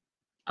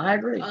 I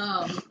agree.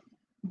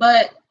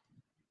 But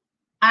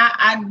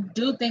I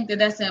do think that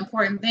that's an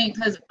important thing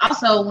because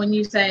also when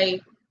you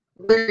say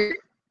where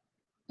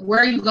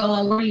are you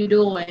going, what are you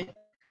doing,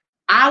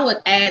 I would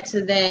add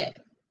to that,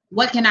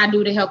 what can I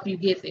do to help you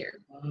get there?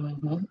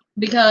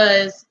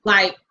 Because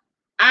like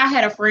I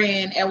had a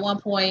friend at one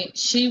point,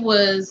 she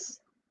was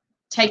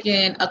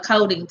taking a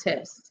coding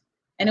test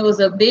and it was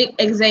a big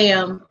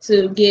exam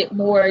to get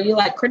more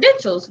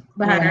credentials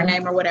behind her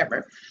name or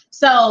whatever.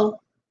 So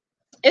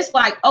it's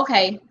like,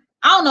 okay,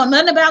 I don't know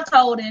nothing about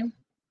coding.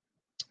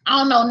 I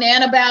don't know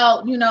nothing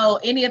about,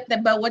 any of that,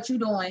 about what you're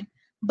doing,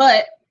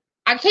 but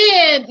I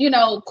can,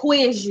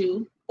 quiz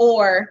you,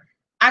 or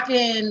I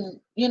can,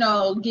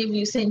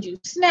 send you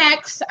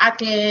snacks. I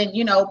can,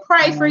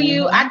 pray for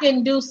you. I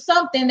can do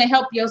something to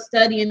help your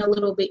studying a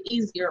little bit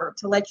easier,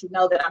 to let you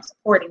know that I'm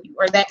supporting you,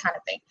 or that kind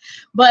of thing.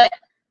 But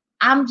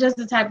I'm just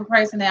the type of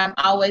person that I'm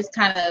always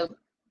kind of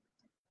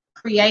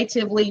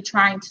creatively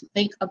trying to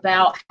think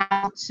about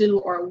how to,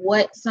 or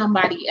what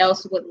somebody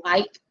else would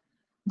like.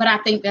 But I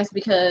think that's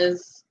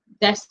because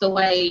that's the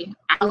way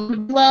I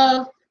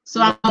love.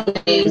 So I'm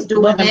always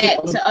doing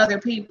that to other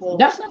people.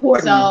 That's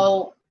important.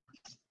 So,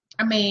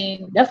 I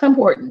mean, that's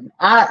important.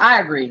 I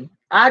agree.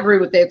 I agree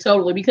with that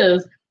totally,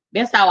 because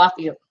that's how I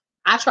feel.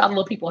 I try to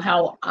love people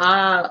how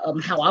I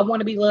want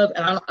to be loved,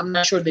 and I'm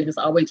not sure that it's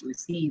always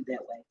received that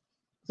way.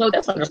 So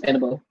that's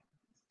understandable.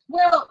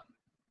 Well,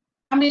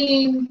 I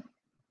mean,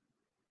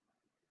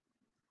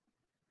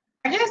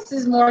 I guess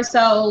it's more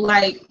so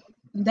like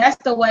that's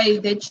the way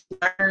that you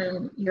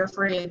learn your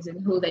friends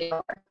and who they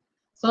are.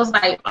 So it's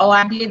like, oh,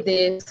 I did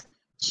this.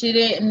 She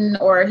didn't,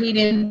 or he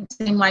didn't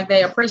seem like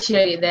they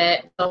appreciated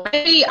that. So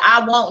maybe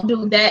I won't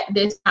do that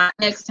this time.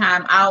 Next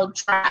time I'll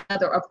try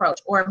another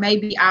approach, or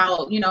maybe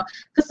I'll,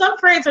 because some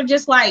friends are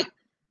just like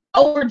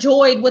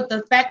overjoyed with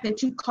the fact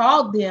that you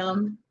called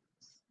them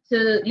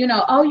to,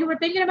 oh, you were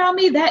thinking about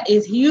me. That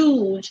is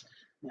huge.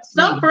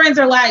 Some friends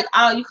are like,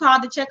 oh, you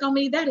called to check on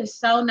me. That is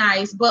so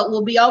nice, but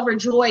will be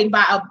overjoyed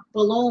by a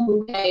balloon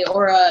bouquet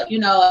or a,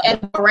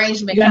 an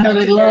arrangement.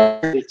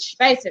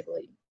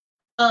 Basically.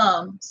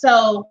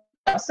 So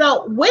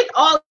with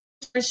all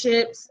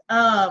friendships, you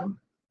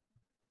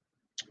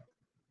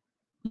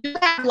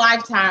have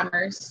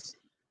lifetimers.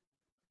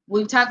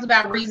 we've talked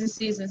about reasons,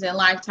 seasons, and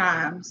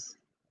lifetimes.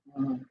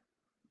 Mm-hmm.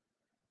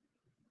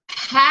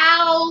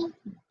 How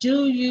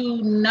do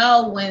you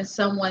know when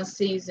someone's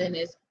season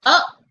is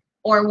up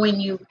or when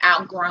you've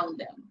outgrown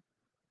them?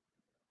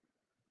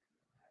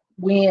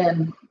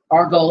 When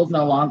our goals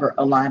no longer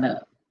align.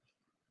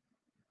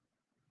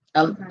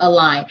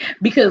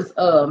 Because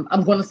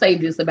I'm going to say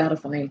this about a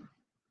friend.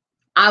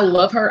 I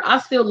love her. I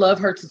still love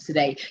her to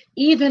today.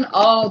 Even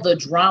all the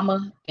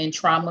drama and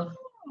trauma.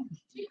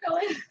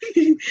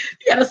 You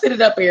gotta sit it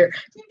up here.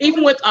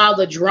 Even with all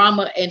the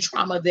drama and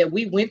trauma that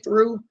we went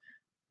through,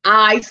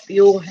 I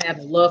still have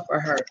love for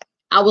her.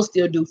 I will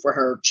still do for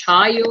her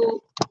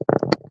child.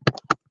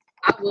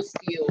 I will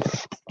still.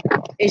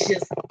 It's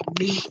just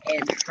me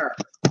and her.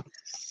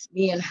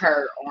 Me and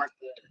her aren't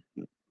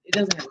the. It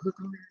doesn't have a hook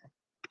on her.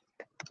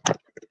 I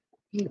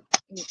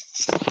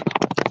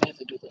have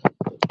to do that.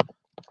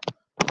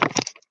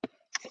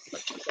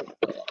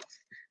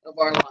 Of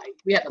our light,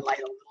 we had the light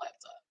on the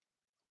laptop.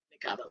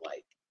 It kind of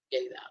like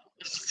gave out.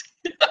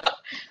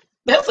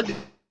 That's a good.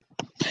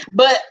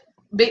 But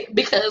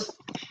because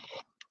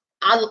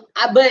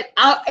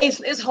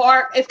it's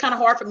hard. It's kind of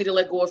hard for me to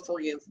let go of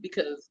friends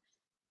because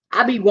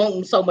I be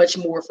wanting so much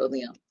more for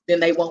them than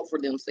they want for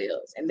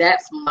themselves, and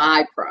that's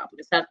my problem.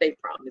 It's not their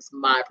problem. It's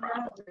my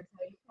problem.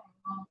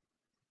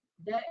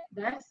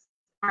 That's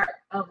part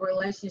of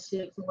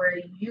relationships where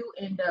you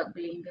end up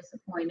being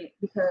disappointed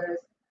because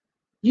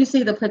you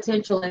see the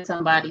potential in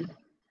somebody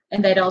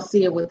and they don't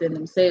see it within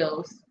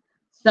themselves.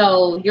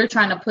 So you're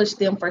trying to push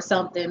them for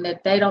something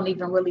that they don't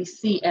even really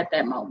see at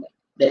that moment.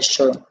 That's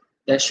true.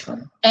 That's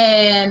true.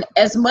 And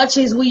as much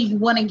as we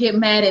want to get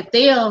mad at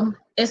them,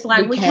 it's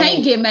like we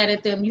can't get mad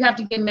at them. You have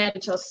to get mad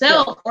at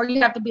yourself, or you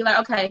have to be like,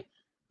 okay,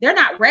 they're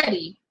not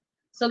ready.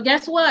 So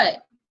guess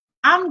what?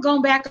 I'm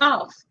going to back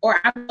off, or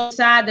I'm going to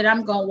decide that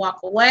I'm going to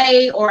walk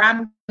away, or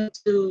I'm going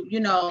to,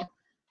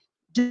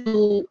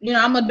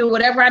 I'm going to do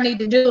whatever I need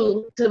to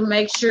do to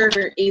make sure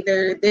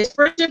either this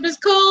friendship is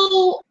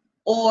cool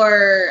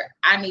or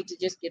I need to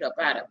just get up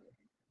out of it.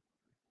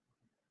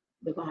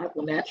 The vibe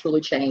will naturally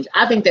change.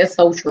 I think that's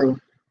so true.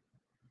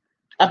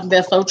 I think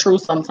that's so true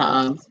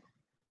sometimes.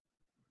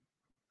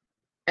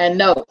 And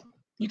no,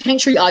 you can't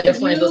treat all your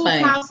friends the same.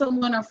 If you call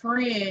someone a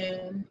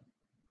friend,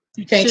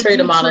 you can't treat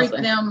them all the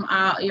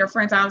same. Your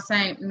friends all the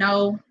same.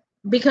 No,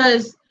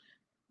 because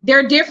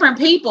they're different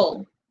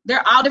people.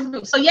 They're all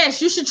different. So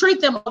yes, you should treat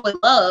them with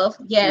love.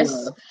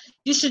 Yes,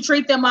 you should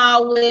treat them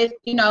all with,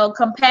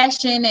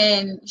 compassion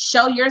and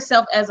show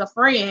yourself as a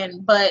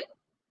friend. But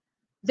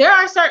there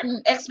are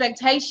certain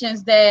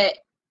expectations that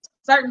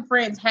certain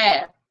friends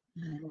have.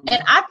 Mm-hmm.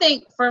 And I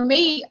think for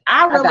me,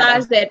 I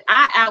realized that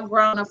I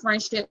outgrown a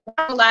friendship.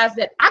 I realized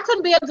that I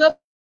couldn't be a good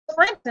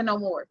friend no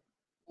more.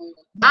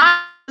 Mm-hmm.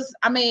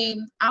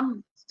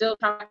 I'm still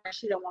talking.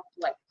 She don't want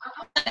to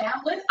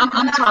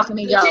I'm talking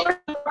to y'all.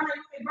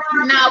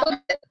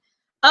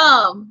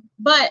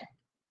 But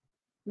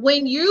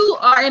when you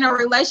are in a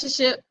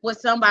relationship with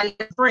somebody,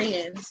 your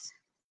friends,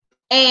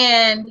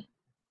 and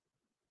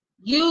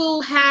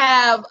you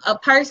have a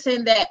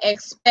person that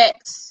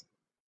expects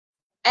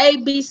A,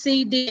 B,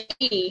 C, D,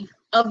 E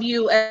of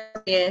you,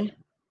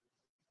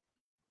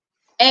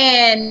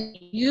 and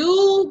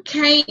you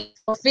can't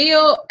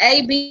fulfill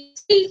A, B,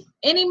 C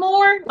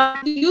anymore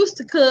like you used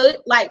to could.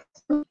 Like,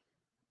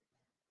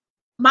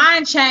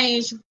 mine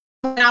changed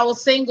when I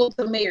was single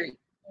to married.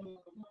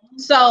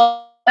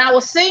 So when I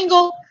was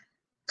single,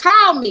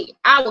 call me.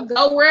 I would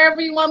go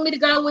wherever you want me to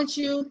go with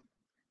you.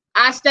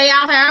 I stay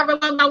out however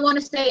long I want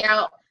to stay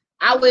out.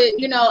 I would,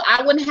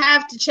 I wouldn't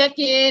have to check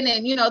in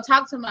and,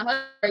 talk to my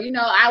husband.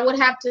 I would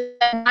have to,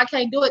 I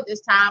can't do it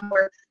this time.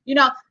 Or,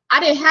 I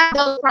didn't have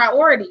those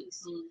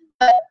priorities.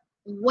 But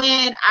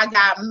when I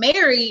got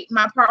married,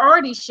 my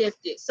priorities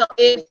shifted. So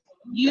if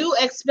you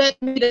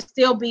expect me to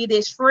still be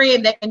this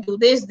friend that can do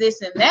this,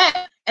 this, and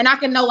that, and I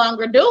can no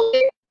longer do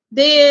it,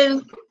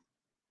 then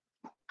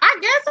I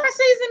guess our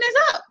season is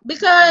up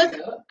because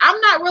I'm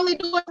not really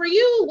doing for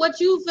you what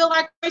you feel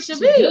like it should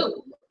be.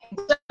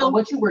 So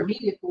what you were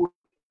needed for.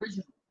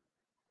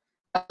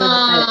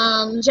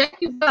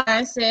 Jackie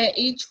Vine said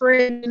each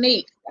friend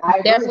unique.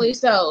 Definitely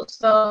so.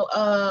 So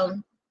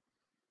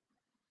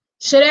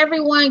should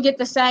everyone get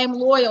the same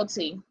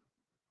loyalty?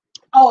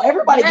 Oh,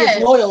 everybody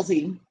gets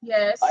loyalty.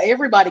 Yes.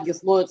 Everybody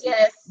gets loyalty.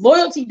 Yes.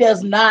 Loyalty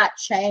does not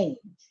change.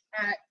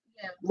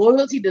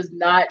 Loyalty does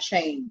not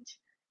change.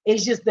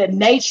 It's just the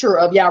nature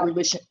of y'all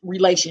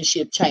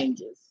relationship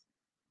changes.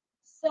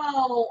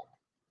 So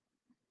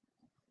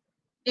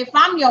if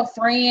I'm your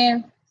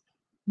friend,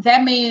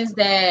 that means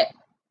that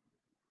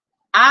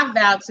I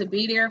vowed to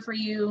be there for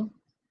you.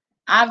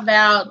 I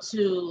vowed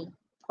to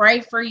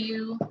pray for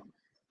you.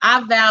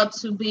 I vowed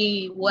to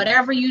be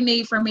whatever you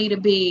need for me to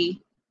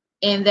be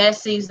in that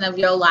season of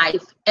your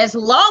life, as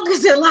long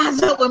as it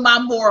lines up with my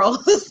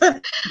morals.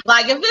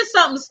 Like if it's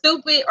something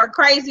stupid or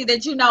crazy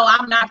that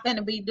I'm not going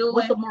to be doing.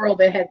 What's the moral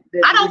that had?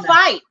 I don't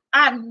fight.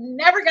 I've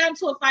never gotten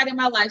into a fight in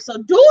my life. So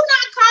do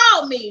not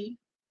call me.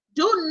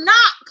 Do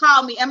not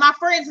call me. And my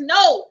friends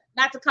know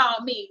not to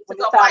call me to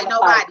go fight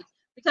nobody.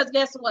 Because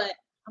guess what?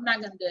 I'm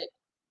not gonna do it.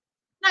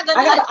 Not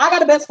gonna do it. I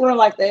got a best friend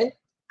like that.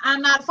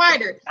 I'm not a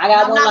fighter.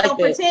 I'm not gonna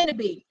pretend to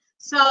be.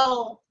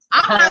 So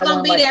I'm not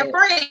gonna be that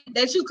friend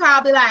that you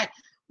call, be like,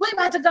 we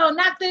about to go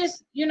knock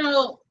this, you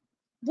know,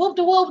 whoop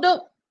de whoop de.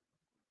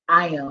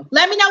 I am.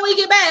 Let me know when you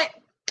get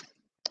back.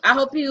 I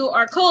hope you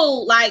are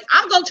cool. Like,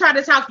 I'm gonna try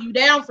to talk you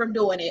down from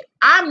doing it.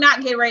 I'm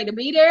not getting ready to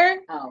be there.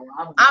 Oh,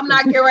 I'm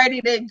not getting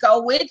ready to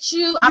go with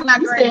you. I'm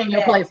not ready to stay in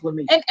your place with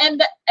me.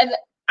 And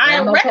I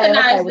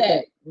recognize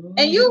that. Mm-hmm.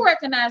 And you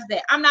recognize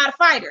that. I'm not a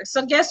fighter.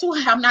 So guess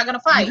what? I'm not gonna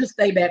fight. You just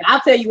stay back.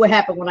 I'll tell you what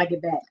happened when I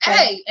get back. Okay?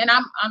 Hey, and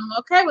I'm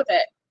okay with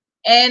that.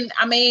 And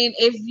I mean,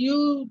 if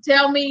you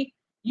tell me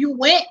you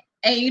went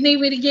and you need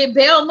me to get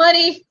bail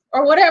money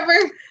or whatever,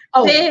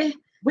 then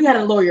we had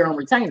a lawyer on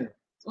retainer.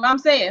 What I'm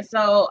saying.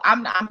 So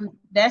I'm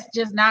that's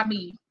just not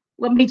me.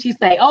 What Michi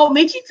say? Oh,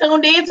 Michi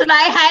tuned in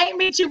tonight. Hey,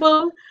 Michi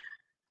boo.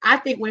 I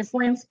think when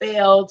friends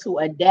fail to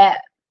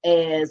adapt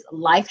as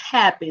life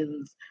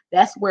happens,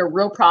 that's where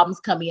real problems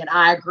come in.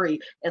 I agree.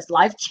 As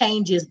life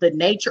changes, the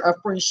nature of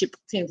friendship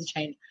tends to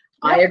change.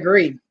 Yep. I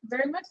agree.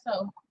 Very much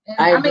so. And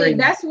I agree. mean,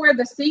 that's where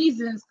the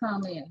seasons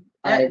come in.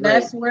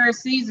 That's where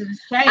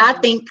seasons change. I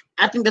think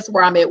that's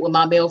where I'm at with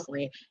my male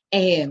friend.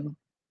 And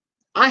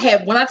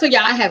when I tell you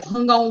I have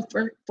hung on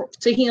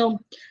to him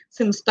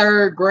since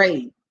 3rd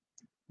grade.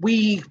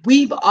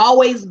 We've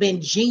always been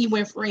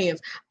genuine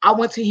friends. I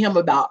went to him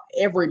about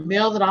every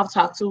male that I've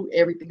talked to,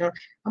 everything.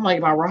 I'm like,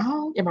 am I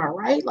wrong? Am I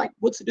right? Like,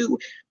 what to do?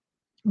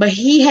 But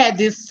he had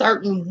this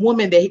certain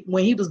woman that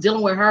when he was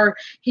dealing with her,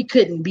 he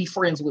couldn't be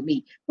friends with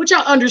me, which I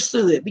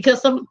understood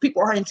because some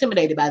people are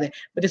intimidated by that.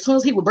 But as soon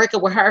as he would break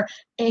up with her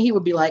and he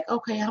would be like,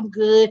 okay, I'm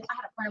good. I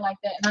had a friend like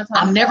that. And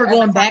I'm never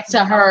going back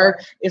to her.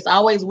 It's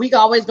always, we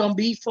always going to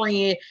be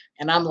friends.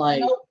 And I'm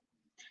like, nope.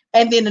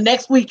 And then the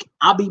next week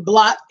I'll be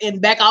blocked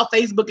and back off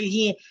Facebook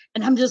again.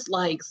 And I'm just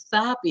like,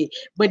 stop it.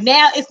 But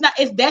now that's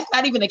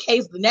not even the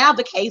case. Now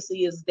the case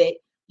is that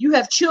you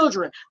have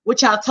children,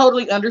 which I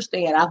totally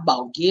understand. I've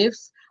bought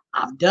gifts.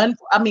 I've done,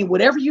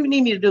 whatever you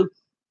need me to do.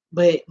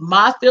 But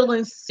my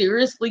feelings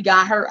seriously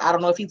got hurt. I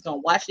don't know if he's going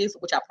to watch this,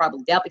 which I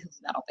probably doubt because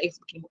he's not on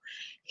Facebook anymore.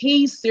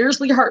 He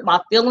seriously hurt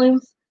my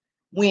feelings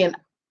when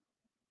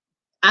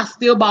I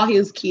still bought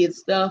his kids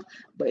stuff.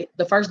 But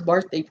the first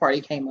birthday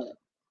party came up.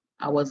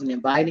 I wasn't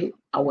invited.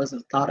 I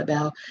wasn't thought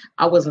about.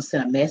 I wasn't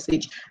sent a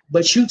message.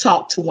 But you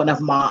talked to one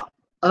of my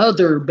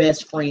other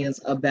best friends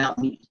about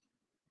me.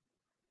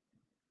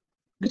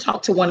 You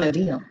talk to one of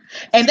them,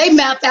 and they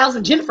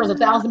Jennifer's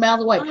 1,000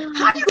 miles away.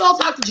 How you gonna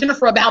talk to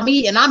Jennifer about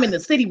me, and I'm in the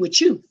city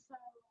with you?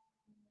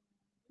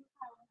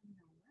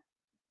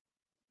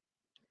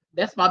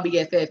 That's my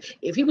BFF.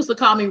 If he was to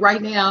call me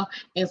right now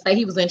and say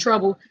he was in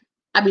trouble,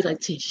 I'd be like,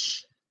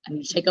 Tish, I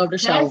need to take over the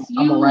show.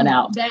 I'm gonna run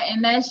out.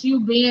 That's you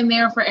being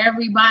there for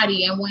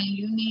everybody, and when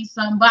you need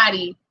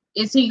somebody,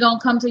 is he gonna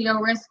come to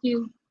your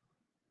rescue?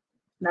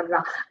 No.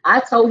 I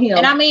told him,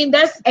 and I mean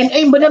that's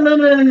but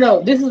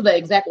no. This is the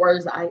exact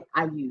words I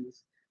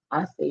used.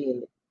 I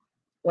said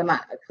when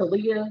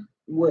Kalia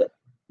would.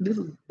 This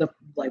is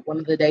one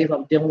of the days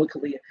I'm dealing with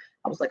Kalia.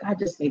 I was like, I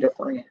just need a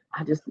friend.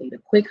 I just need a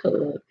quick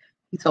hug.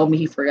 He told me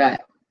he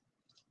forgot.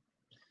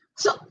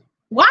 So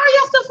why are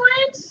y'all still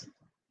friends?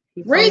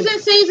 Reason,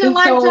 season,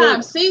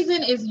 lifetime.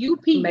 Season is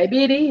UP.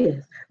 Maybe it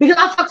is because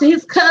I talked to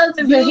his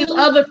cousins and his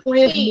other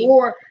friends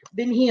more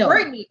than him.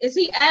 Brittany, is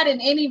he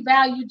adding any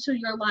value to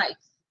your life?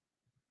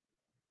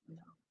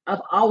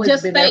 I've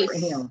always been there for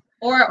him.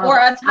 Or a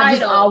title. I've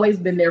just always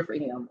been there for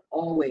him.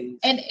 Always.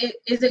 And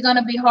is it going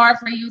to be hard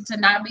for you to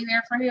not be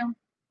there for him?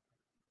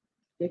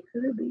 It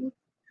could be.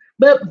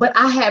 But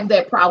I have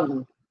that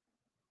problem.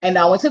 And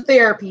I went to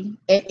therapy.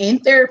 And in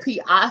therapy,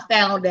 I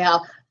found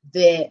out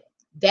that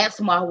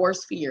that's my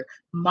worst fear.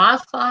 My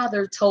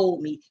father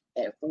told me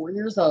at 4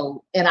 years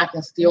old, and I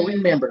can still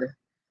remember,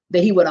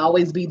 that he would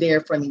always be there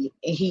for me.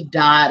 And he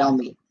died on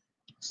me.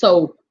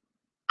 So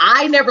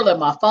I never let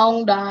my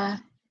phone die.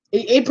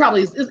 It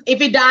probably is.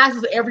 If it dies,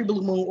 it's every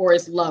blue moon or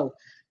it's low.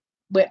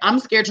 But I'm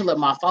scared to let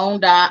my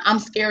phone die. I'm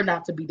scared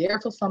not to be there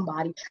for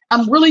somebody.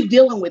 I'm really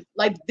dealing with,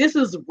 this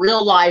is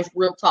real life,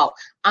 real talk.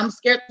 I'm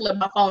scared to let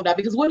my phone die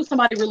because what if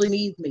somebody really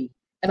needs me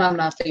and I'm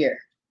not there?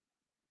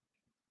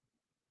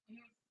 If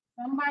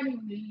somebody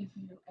needs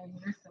you and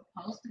you're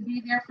supposed to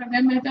be there for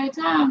them at that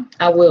time,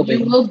 I will be.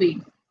 You will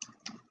be.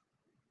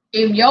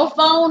 If your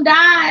phone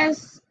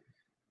dies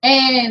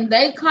and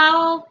they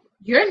call,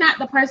 you're not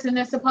the person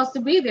that's supposed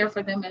to be there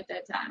for them at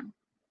that time.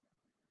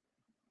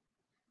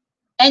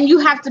 And you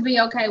have to be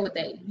okay with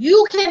that.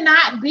 You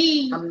cannot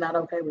be I'm not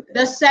okay with that.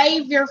 The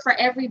savior for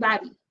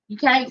everybody. You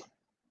can't.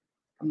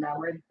 I'm not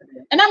ready for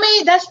that. And I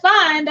mean, that's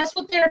fine. That's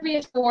what therapy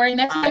is for. And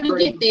that's how you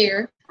get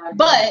there.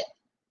 But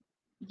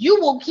you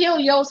will kill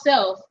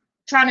yourself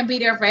trying to be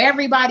there for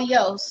everybody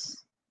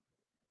else.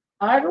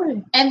 I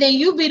agree. And then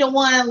you be the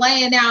one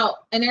laying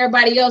out and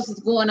everybody else is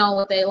going on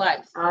with their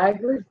life. I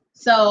agree.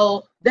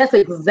 So that's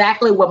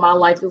exactly what my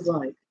life is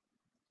like.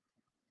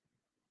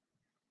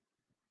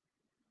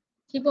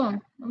 Keep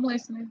on. I'm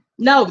listening.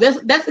 No,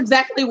 that's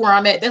exactly where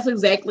I'm at. That's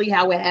exactly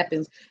how it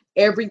happens.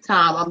 every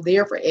time. I'm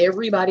there for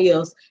everybody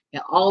else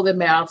and all the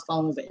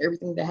milestones and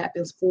everything that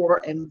happens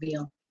for and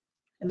them.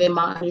 And then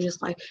mine is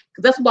just like,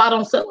 because that's why I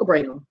don't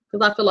celebrate them.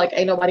 Because I feel like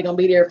ain't nobody gonna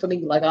be there for me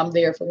like I'm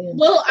there for them.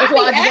 Well, that's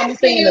I be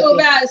asking you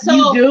about it.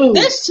 So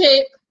this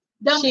chick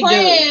done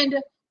planned,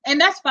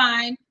 and that's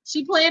fine.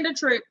 She planned a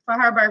trip for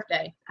her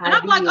birthday, and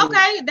I'm like,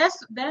 okay,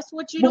 that's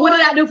what you do. What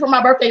did I do for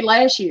my birthday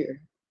last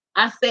year?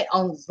 I sat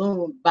on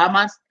Zoom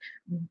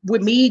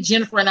with me,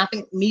 Jennifer, and I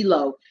think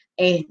Milo,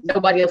 and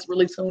nobody else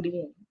really tuned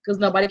in because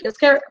nobody else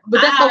cared.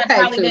 But that's okay. I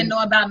probably didn't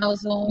know about no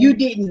Zoom. You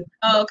didn't.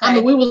 Oh, okay. I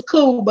mean, we was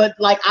cool, but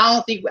like I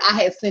don't think I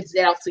had sent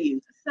it out to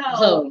you.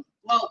 So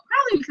well,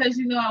 probably because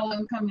I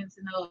wasn't coming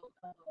to no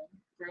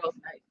girls'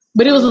 night.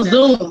 But it was a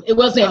Zoom. It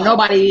wasn't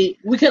nobody.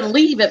 We couldn't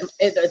leave at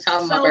the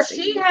time of my birthday.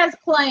 So she has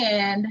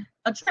planned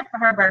a trip for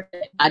her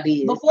birthday. I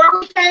did. Before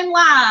we came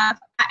live,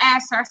 I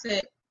asked her. I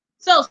said,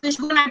 "So since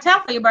you're not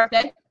town for your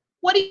birthday,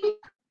 what do you?"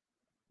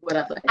 What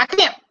I say? I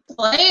can't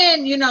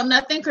plan,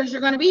 nothing because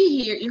you're gonna be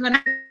here. You're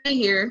gonna be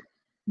here.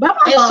 But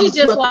she's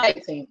just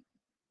like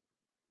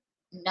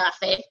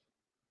nothing.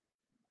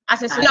 I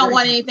said, "So you don't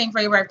want anything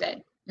for your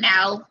birthday?"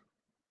 No.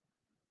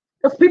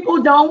 Because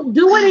people don't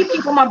do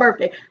anything for my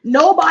birthday.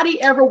 Nobody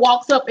ever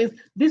walks up and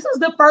this is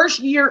the first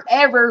year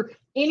ever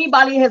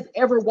anybody has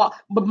ever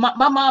walked. But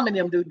my mom and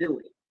them do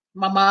it.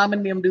 My mom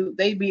and them do.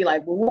 They be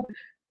like, well,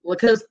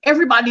 because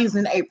everybody's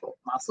in April.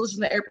 My sister's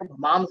in April.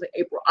 My mom's in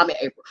April. I'm in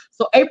April.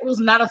 So April is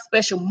not a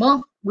special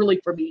month really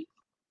for me.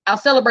 I'll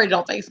celebrate it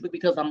on Facebook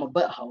because I'm a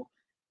butthole.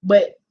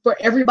 But for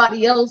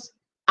everybody else,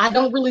 I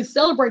don't really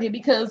celebrate it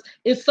because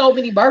it's so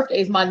many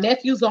birthdays. My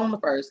nephew's on the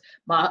 1st.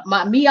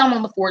 I'm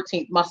on the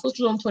 14th. My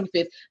sister's on the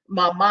 25th.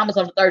 My mom is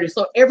on the 30th.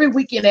 So every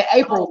weekend in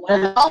April,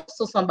 belongs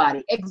to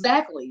somebody.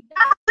 Exactly.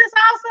 Let's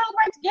all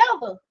celebrate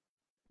together.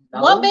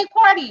 No. One big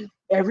party.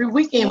 Every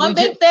weekend. One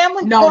big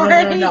family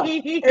party. No.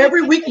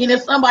 Every weekend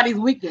is somebody's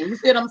weekend. You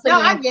see what I'm saying?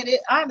 No, I get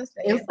it. I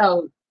understand. And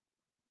so,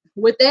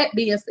 with that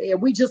being said,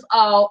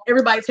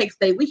 everybody takes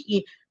their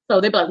weekend. So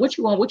they be like, what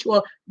you want?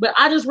 But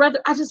I just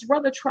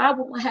rather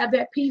travel and have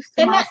that peace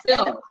to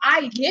myself.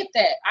 I get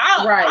that.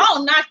 I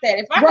don't knock that.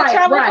 If I could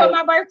travel for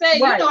my birthday,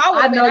 I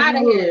would have been out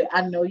of here.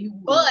 I know you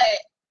would. But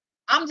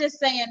I'm just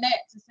saying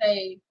that to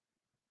say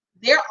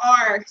there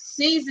are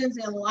seasons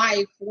in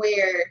life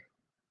where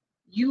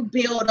you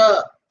build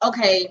up,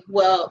 okay,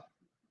 well,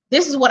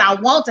 this is what I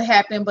want to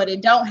happen, but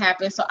it don't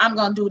happen. So I'm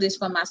going to do this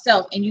for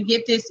myself. And you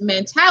get this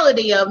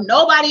mentality of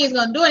nobody is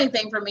going to do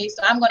anything for me.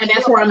 So I'm going to do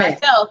it for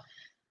myself.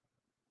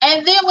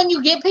 And then when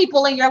you get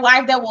people in your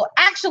life that will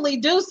actually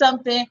do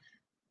something,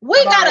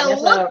 we got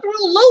to look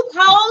through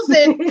loopholes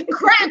and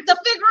crack to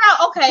figure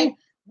out, okay,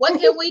 what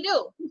can we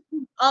do?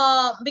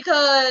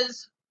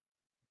 Because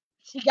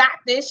she got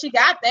this, she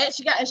got that,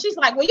 and she's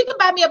like, well, you can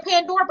buy me a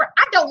Pandora, but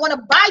I don't want to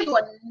buy you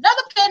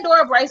another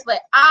Pandora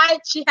bracelet.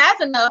 She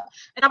has enough,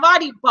 and I've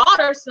already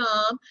bought her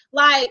some.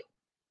 Like,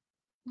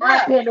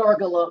 Pandora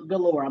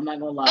galore, I'm not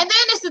going to lie. And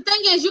then the thing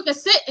is, you can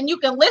sit and you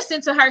can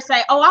listen to her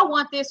say, oh, I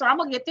want this, or I'm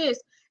going to get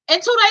this.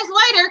 And 2 days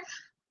later,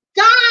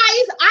 guys,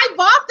 I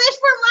bought this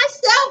for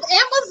myself,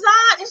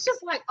 Amazon. It's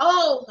just like,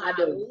 oh my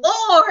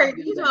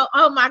Lord,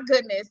 oh my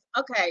goodness.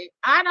 Okay,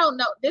 I don't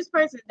know. This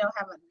person don't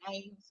have a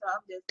name,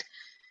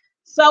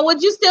 so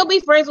would you still be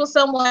friends with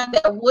someone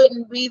that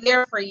wouldn't be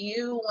there for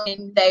you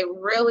when they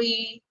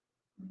really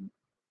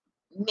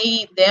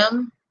need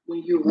them?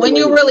 When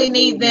you really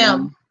need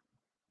them?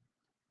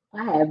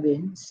 I have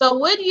been. So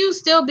would you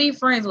still be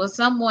friends with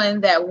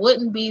someone that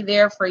wouldn't be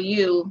there for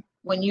you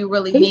when you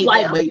really need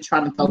them?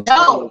 Trying to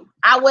no,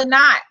 I would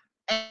not.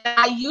 And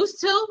I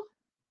used to,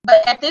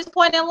 but at this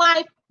point in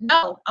life,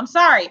 no, I'm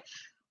sorry.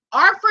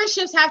 Our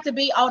friendships have to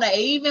be on an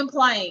even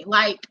plane.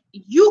 Like,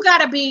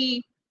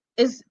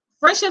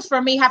 friendships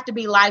for me have to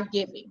be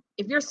life-giving.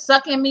 If you're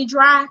sucking me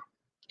dry,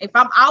 if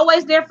I'm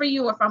always there for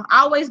you, if I'm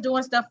always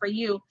doing stuff for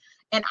you,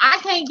 and I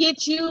can't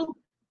get you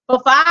for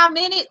 5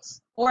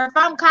 minutes, or if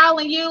I'm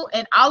calling you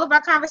and all of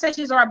our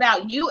conversations are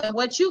about you and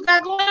what you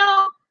got going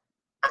on,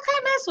 I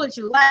can't mess with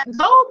you. Like,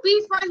 go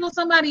be friends with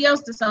somebody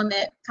else that's on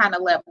that kind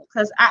of level.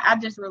 Because I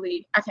can't do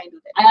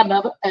that. I have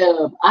another.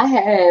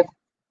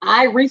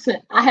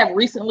 I have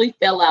recently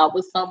fell out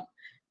with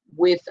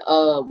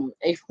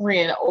a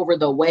friend over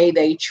the way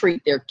they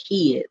treat their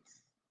kids.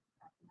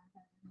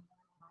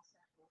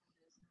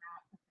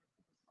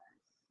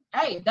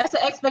 Hey, that's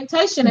an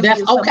expectation.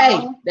 That's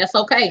okay. That's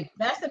okay.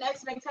 That's an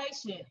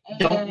expectation.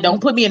 And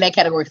don't put me in that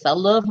category because I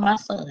love my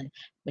son,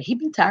 but he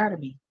be tired of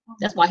me.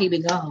 That's why he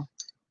been gone.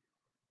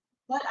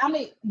 But I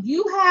mean,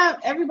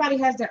 everybody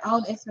has their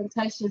own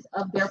expectations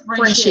of their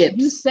friendship.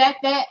 You set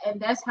that, and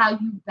that's how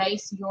you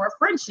base your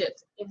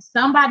friendships. If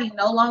somebody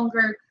no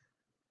longer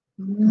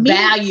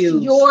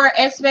values your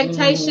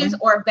expectations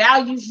or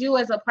values you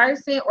as a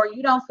person, or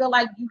you don't feel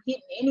like you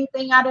getting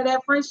anything out of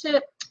that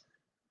friendship,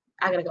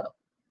 I gotta go.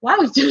 Why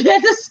would you do that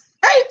at the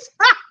same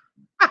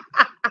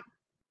time?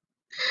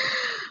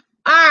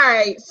 All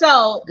right,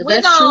 so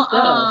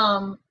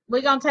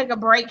we're gonna take a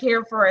break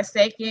here for a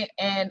second,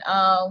 and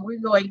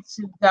we're going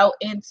to go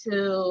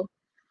into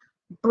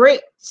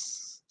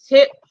Brit's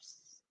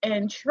tips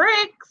and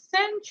tricks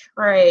and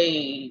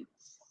trades.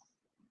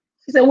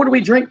 She said, what are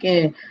we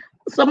drinking?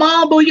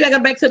 Simone, boo, you gotta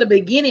go back to the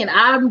beginning.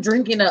 I'm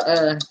drinking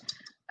a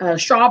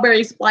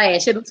strawberry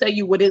splash. It'll tell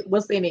you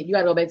what's in it. You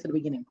gotta go back to the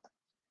beginning.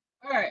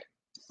 All right.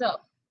 So,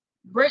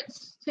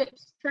 Brit's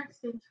tips, tricks,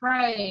 and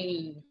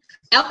trades.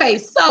 Okay,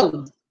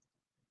 so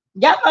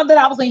y'all know that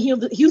I was in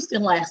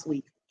Houston last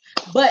week,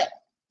 but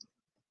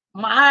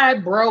my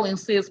bro and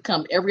sis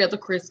come every other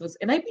Christmas,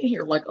 and they've been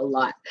here like a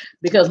lot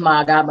because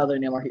my godmother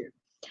and them are here.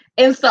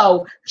 And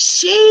so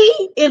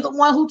she is the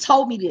one who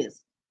told me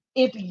this.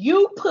 If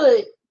you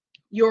put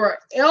your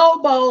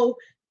elbow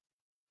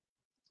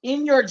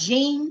in your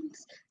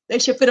jeans, they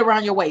should fit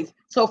around your waist.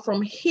 So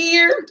from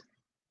here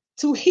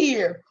to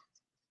here,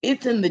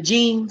 it's in the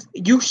jeans.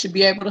 You should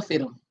be able to fit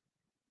them.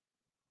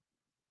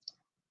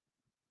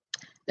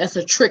 That's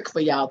a trick for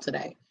y'all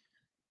today.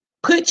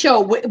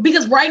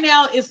 Because right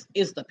now it's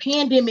the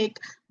pandemic.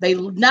 They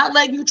not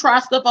letting you try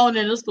stuff on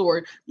in the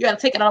store. You got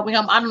to take it all the way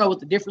home. I don't know what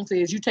the difference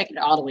is. You taking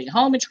it all the way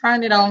home and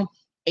trying it on,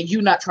 and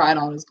you not trying it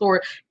on in the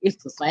store.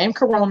 It's the same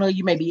corona.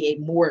 You may be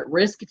more at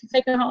risk if you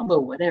take it home,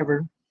 but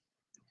whatever.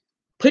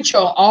 Put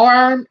your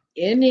arm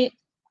in it.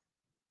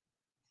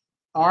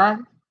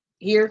 Arm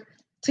here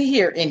to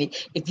here in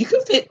it. If you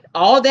can fit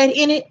all that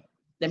in it,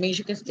 that means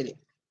you can fit it.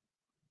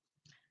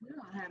 You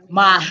don't have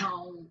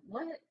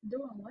what?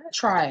 Doing what?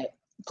 Try it.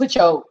 Put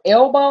your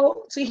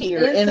elbow to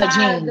here in the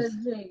jeans.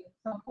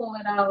 So pull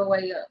it all the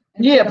way up.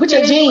 Yeah, put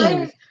your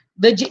jeans.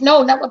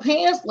 No, not the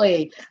pants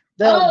leg.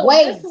 The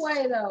waist. This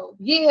way though.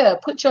 Yeah,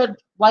 put your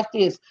like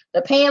this.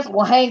 The pants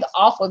will hang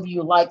off of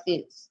you like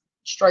this,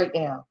 straight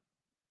down.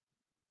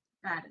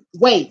 Got it.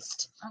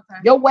 Waist.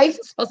 Okay. Your waist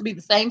is supposed to be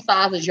the same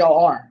size as your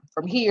arm,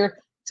 from here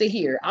to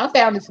here. I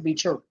found it to be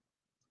true.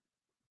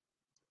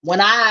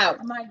 I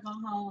might go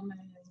home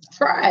and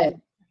try it.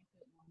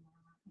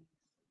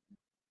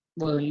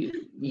 Well,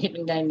 you hit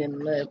the game in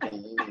the left.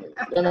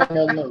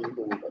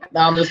 No,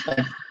 I'm just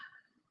saying.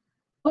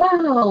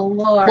 Oh,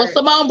 Lord. Well,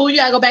 Simone, boo, you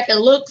gotta go back and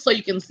look so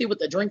you can see what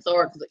the drinks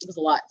are, because it was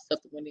a lot of stuff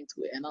that went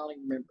into it, and I don't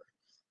even remember.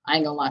 I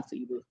ain't gonna lie to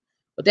you, boo.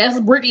 But that's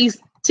Brittany's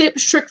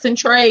tips, tricks, and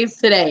trades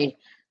today.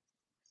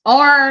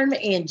 Arm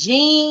and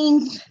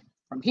jeans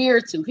from here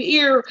to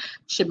here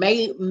should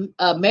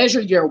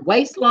measure your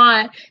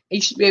waistline, and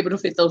you should be able to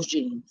fit those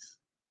jeans.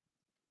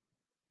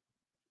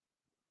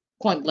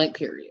 Point blank,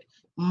 period.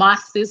 My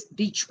sis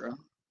Deetra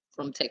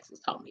from Texas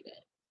told me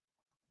that.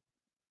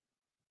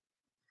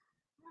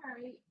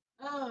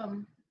 All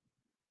right.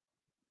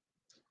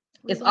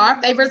 It's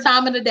our favorite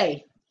time of the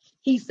day.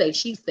 He say,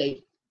 she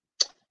say.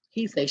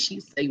 He say, she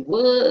say,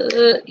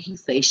 what? He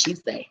say, she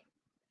say.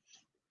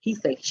 He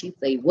say, she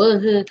say,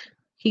 what?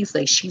 He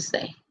say, she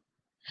say.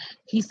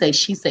 He say,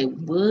 she say,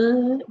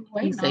 what?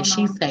 He say,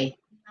 she say.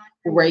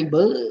 Ray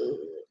Bud.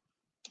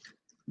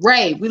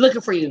 Ray, we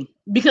looking for you.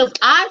 Because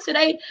I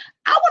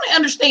want to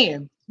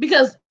understand.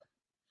 Because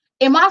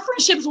in my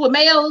friendships with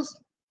males,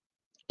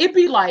 it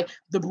be like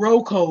the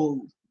bro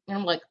code. And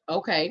I'm like,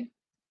 okay,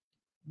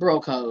 bro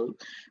code.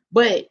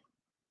 But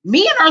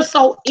men are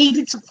so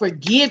easy to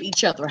forgive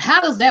each other. How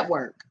does that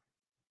work?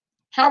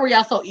 How are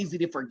y'all so easy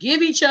to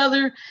forgive each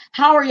other?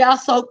 How are y'all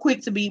so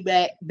quick to be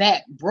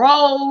back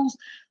bros?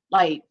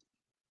 Like,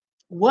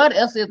 what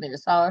else is there?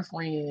 Saw a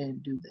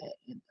friend do that.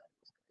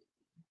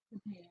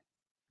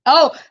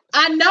 Oh,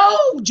 I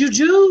know,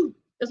 Juju.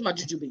 That's my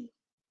Juju bean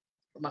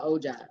for my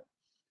old job.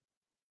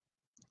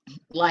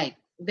 Like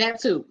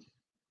that too.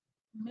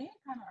 Men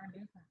kind of are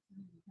different.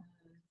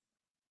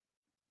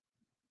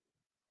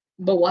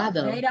 But why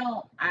though? They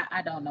don't.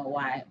 I don't know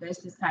why.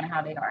 That's just kind of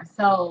how they are.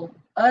 So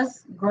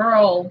us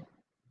girl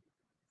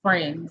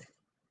friends,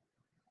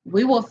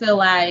 we will feel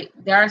like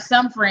there are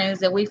some friends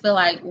that we feel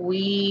like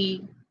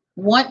we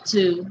want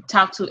to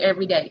talk to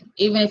every day,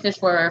 even if it's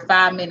for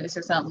 5 minutes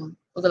or something.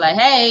 We'll be like,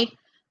 hey,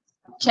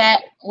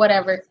 chat,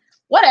 whatever.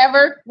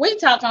 We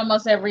talk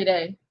almost every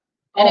day.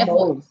 And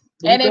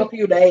a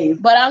few days.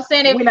 But I'm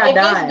saying if it's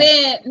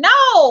been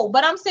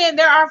but I'm saying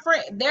there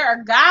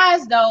are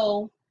guys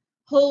though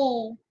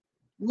who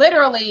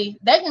literally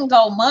they can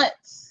go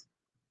months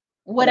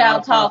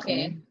without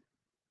talking.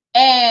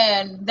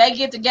 And they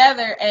get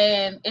together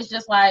and it's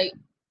just like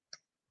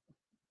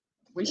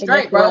we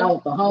straight,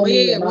 bro.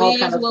 We is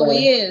what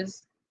we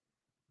is.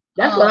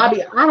 That's what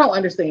I don't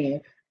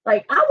understand.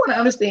 Like, I want to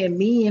understand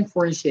men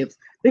friendships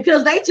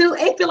because they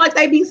feel like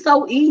they be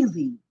so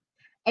easy.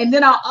 And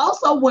then I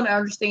also want to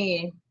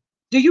understand,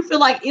 do you feel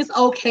like it's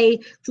okay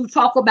to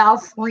talk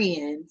about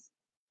friends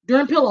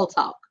during pillow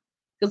talk?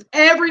 Because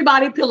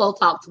everybody pillow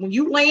talks. When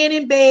you laying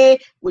in bed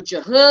with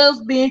your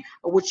husband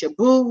or with your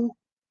boo,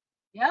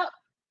 yep,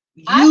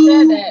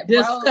 you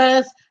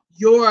discuss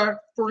your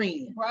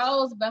friends.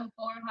 Bros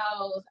before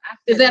hoes.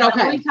 Is that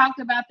okay? We talked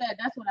about that.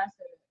 That's what I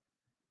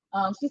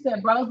said. She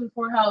said bros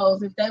before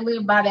hoes. If they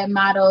live by that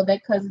motto,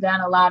 that cuts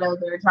down a lot of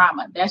their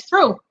drama. That's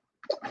true.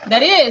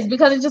 That is,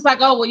 because it's just like,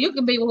 oh, well, you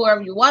can be with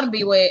whoever you want to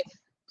be with.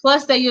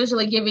 Plus, they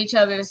usually give each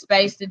other the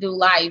space to do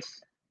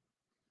life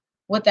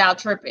without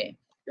tripping.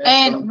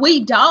 That's true.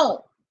 We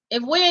don't.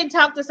 if we ain't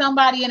talked to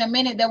somebody in a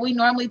minute that we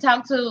normally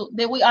talk to,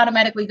 then we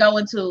automatically go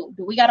into,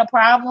 do we got a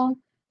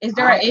problem? Is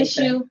there an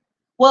issue? So.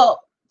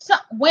 Well,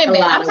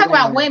 women. I'm talking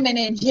about women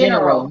in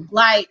general.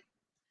 Like,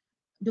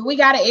 do we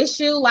got an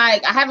issue?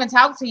 Like, I haven't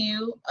talked to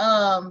you.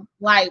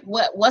 Like,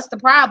 what's the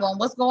problem?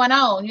 What's going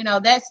on? You know,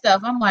 that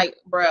stuff. I'm like,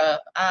 bruh,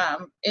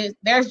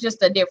 there's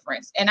just a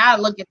difference. And I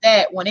look at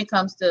that when it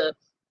comes to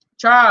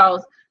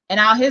Charles and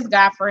all his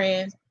guy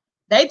friends.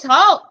 They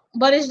talk,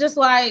 but it's just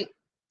like,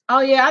 oh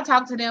yeah, I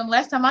talked to them.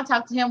 Last time I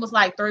talked to him was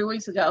like 3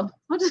 weeks ago.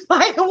 I'm just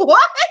like,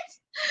 what?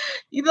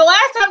 The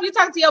last time you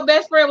talked to your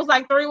best friend was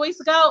like 3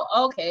 weeks ago?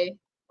 Okay.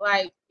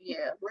 Like,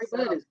 yeah.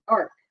 Ray is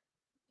dark.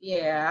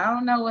 Yeah, I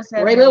don't know what's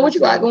happening. Ray, what you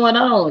got going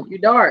on? You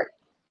dark.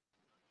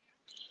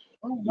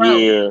 Oh,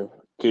 yeah.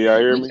 Can y'all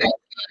hear me?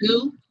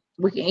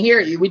 We can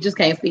hear you. We just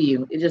can't see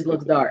you. It just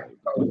looks dark.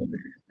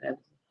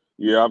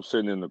 Yeah, I'm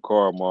sitting in the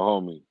car with my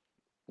homie.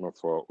 My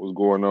fault. What's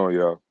going on,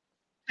 y'all?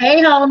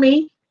 Hey,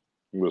 homie.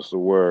 What's the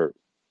word?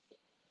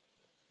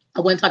 I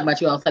wasn't talking about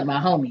you. I was talking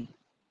about homie.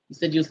 You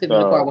said you were sitting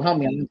in the car with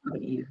homie. I wasn't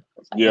talking to you.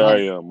 Yeah, I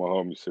am. My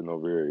homie sitting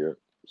over here. Yeah,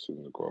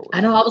 sitting in the car with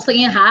I know. I was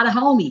saying hi to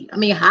homie. I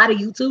mean, hi to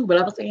you too, but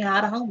I was saying hi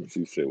to homie.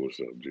 She said,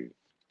 "What's up, G?"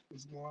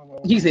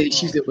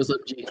 She said, "What's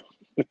up, G?"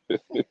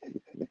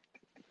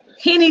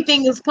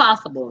 Anything is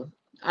possible.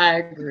 I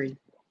agree.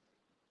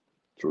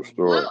 True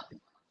story. Well,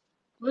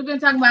 we've been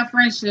talking about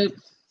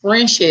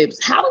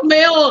friendships. How,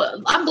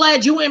 Mel? I'm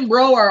glad you and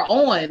bro are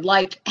on.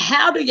 Like,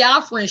 how do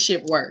y'all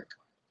friendship work?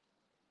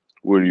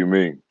 What do you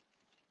mean?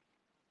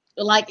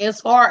 Like,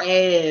 as far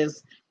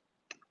as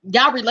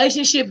y'all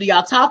relationship, do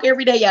y'all talk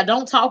every day? Y'all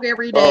don't talk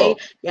every day.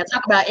 Y'all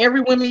talk about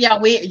every woman y'all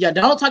with. Y'all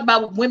don't talk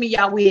about women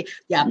y'all with.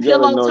 Y'all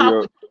pillow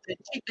talk with the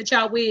chick that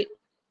y'all with.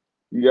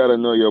 You gotta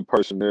know your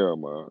personnel,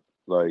 man.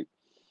 Like,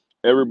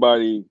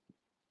 everybody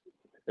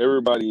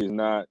is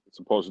not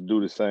supposed to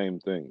do the same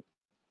thing.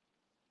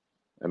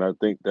 And I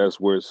think that's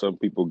where some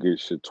people get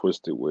shit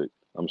twisted with.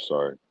 I'm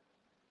sorry.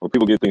 When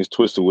people get things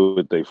twisted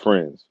with their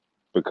friends,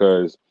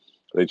 because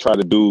they try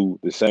to do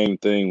the same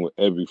thing with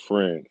every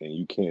friend, and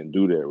you can't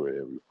do that with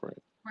every friend.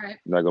 Right.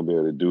 You're not gonna be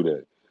able to do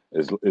that.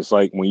 It's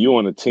like when you're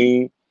on a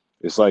team,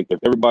 it's like if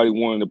everybody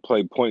wanted to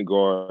play point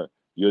guard,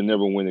 you'll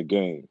never win a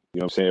game. You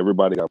know what I'm saying?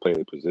 Everybody gotta play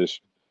their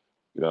position.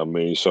 You know what I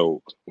mean?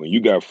 So when you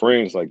got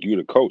friends, like you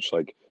the coach,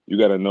 like you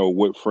gotta know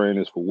what friend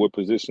is for what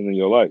position in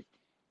your life.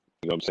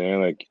 You know what I'm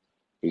saying? Like,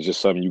 it's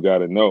just something you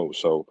gotta know.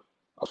 So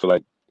I feel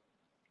like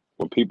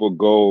when people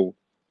go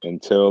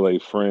and tell their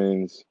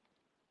friends,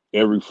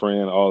 every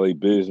friend, all their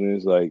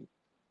business, like,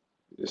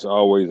 it's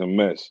always a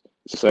mess.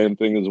 It's the same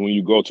thing as when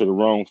you go to the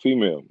wrong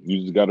female.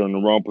 You just got her in the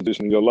wrong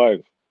position in your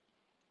life.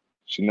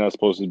 She's not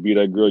supposed to be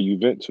that girl you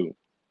vent to.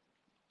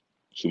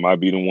 She might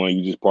be the one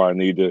you just probably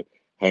need to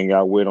hang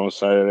out with on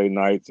Saturday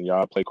nights, and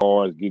y'all play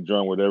cards, get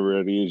drunk, whatever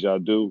it is y'all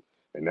do,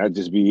 and that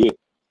just be it.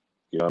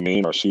 You know what I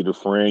mean? Or she the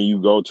friend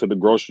you go to the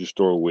grocery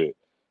store with.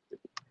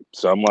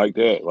 Something like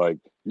that. Like,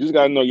 you just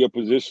gotta know your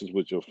positions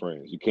with your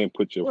friends. You can't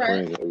put your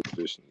friends in every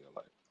position in your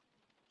life.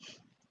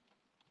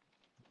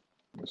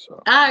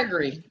 So, I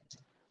agree.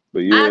 But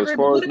yeah, as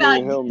far as me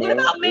and him, what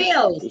about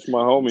males? It's my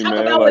homie, Talk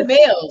man. About with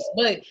males,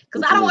 but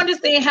because I don't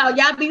understand how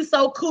y'all be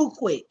so cool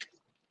quick.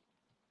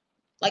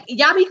 Like,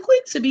 y'all be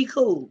quick to be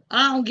cool.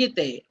 I don't get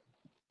that.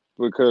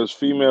 Because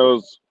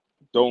females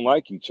don't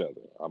like each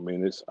other. I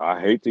mean, I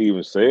hate to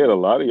even say it. A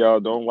lot of y'all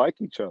don't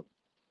like each other.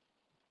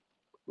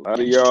 A lot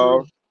of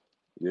y'all,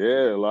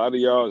 yeah, a lot of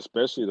y'all,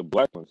 especially the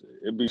black ones,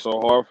 it'd be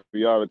so hard for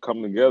y'all to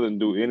come together and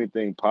do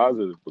anything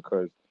positive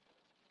because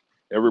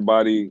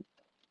everybody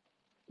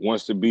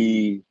wants to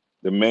be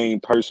the main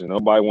person.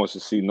 Nobody wants to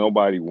see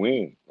nobody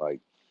win. Like,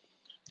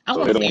 I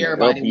want to see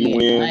everybody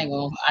win.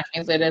 I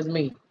can't say that's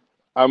me.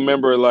 I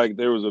remember, like,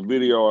 there was a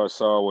video I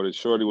saw where the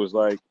shorty was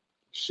like,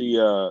 she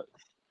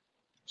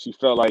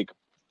felt like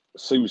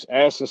she was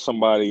asking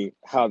somebody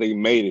how they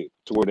made it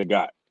to where they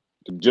got.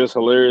 The Just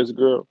Hilarious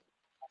girl.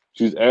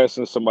 She's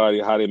asking somebody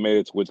how they made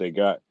it to what they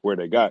got, where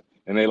they got.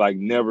 And they, like,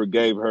 never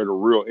gave her the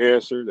real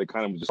answer. They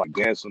kind of just, like,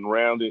 dancing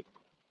around it.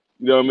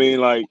 You know what I mean?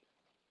 Like,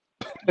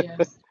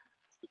 yes.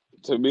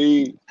 To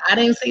me. I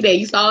didn't see that.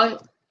 You saw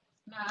it?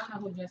 No, I don't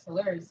know who Just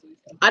Hilarious is.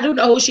 I do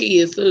know who she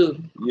is, too.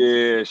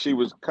 Yeah, she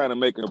was kind of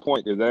making a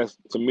point because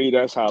to me,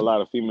 that's how a lot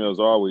of females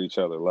are with each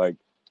other. Like,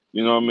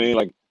 you know what I mean?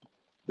 Like,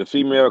 the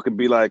female could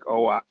be like,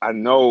 oh, I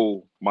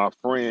know my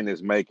friend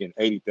is making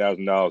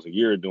 $80,000 a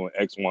year doing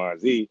X, Y,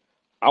 and Z.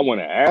 I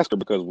want to ask her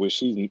because what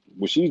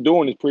she's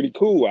doing is pretty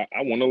cool.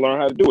 I want to learn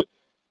how to do it.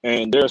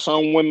 And there are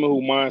some women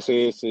who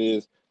mindset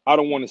is, I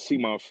don't want to see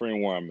my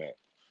friend where I'm at.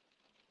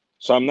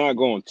 So I'm not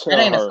going to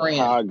tell her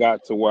how I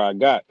got to where I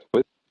got.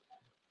 But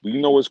you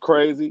know what's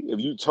crazy? If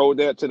you told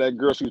that to that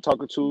girl she was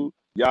talking to,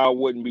 y'all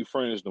wouldn't be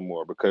friends no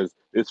more because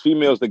it's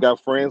females that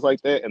got friends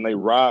like that and they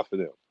ride for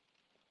them.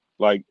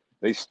 Like,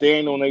 they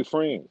stand on their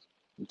friends.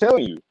 I'm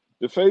telling you,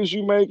 the face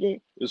you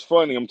making is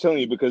funny. I'm telling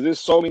you, because there's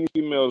so many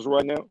females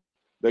right now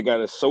that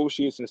got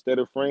associates instead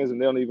of friends and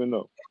they don't even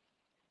know.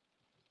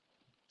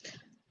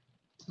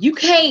 You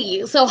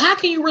can't. So how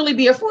can you really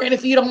be a friend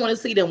if you don't want to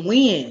see them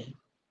win?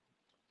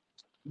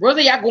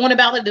 Whether y'all going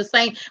about it the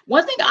same.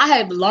 One thing I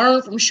have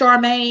learned from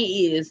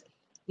Charmaine is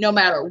no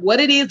matter what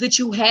it is that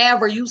you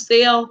have or you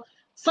sell,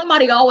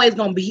 somebody always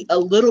gonna be a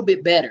little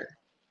bit better.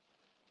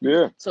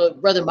 Yeah. So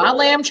whether my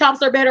lamb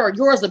chops are better or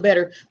yours are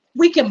better,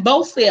 we can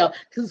both sell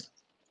because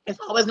it's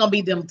always gonna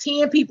be them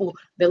 10 people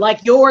that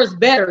like yours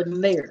better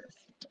than theirs.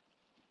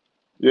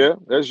 Yeah,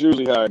 that's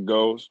usually how it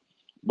goes.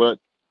 But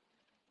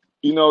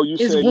you know, you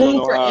It's said you don't room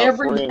know for how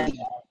everybody.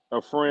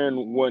 a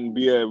friend wouldn't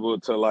be able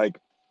to like.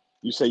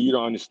 You say you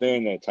don't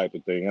understand that type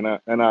of thing,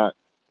 and I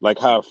like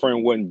how a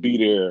friend wouldn't be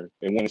there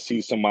and want to see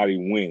somebody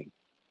win.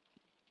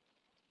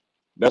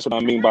 That's what I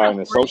mean by an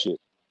associate.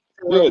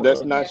 Yeah,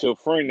 that's not your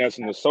friend. That's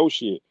an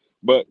associate.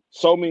 But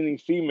so many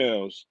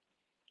females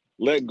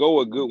let go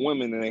of good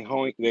women and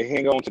they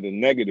hang on to the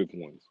negative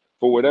ones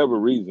for whatever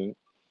reason.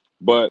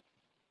 But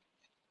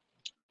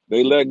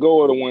they let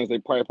go of the ones they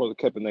probably supposed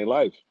to keep in their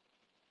life,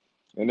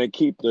 and they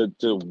keep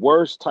the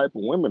worst type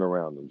of women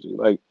around them. G.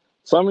 Like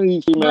some of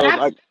these But females,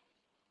 like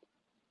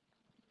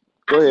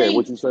go I ahead,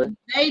 what think you say?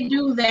 they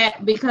do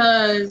that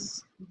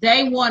because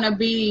they want to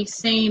be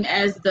seen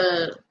as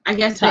the, I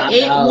guess, the Top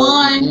it dog.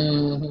 one.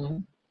 Mm-hmm.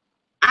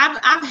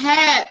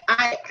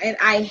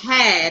 I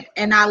had,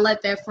 and I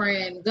let that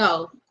friend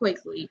go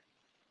quickly.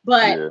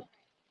 But Yeah,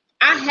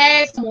 I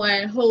had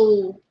someone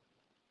who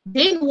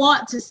didn't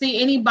want to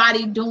see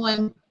anybody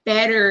doing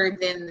better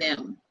than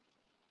them.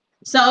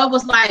 So it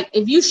was like,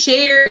 if you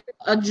shared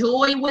a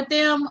joy with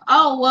them,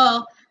 oh,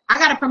 well, I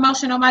got a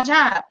promotion on my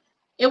job.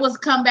 It was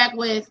come back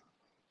with,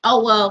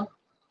 oh, well,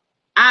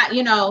 I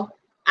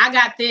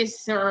got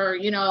this, or,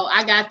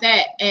 I got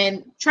that,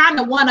 and trying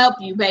to one up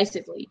you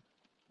basically.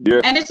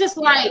 yeah, And it's just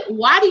like,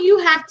 why do you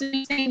have to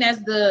be seen as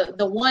the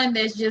one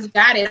that's just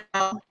got it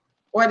all,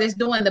 or that's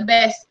doing the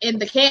best in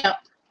the camp?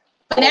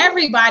 And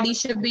everybody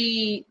should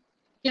be,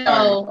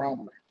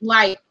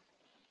 like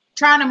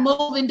trying to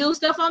move and do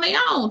stuff on their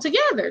own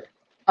together.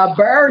 A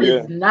bird yeah,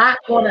 is not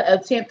going to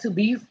attempt to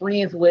be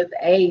friends with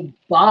a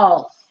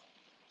boss.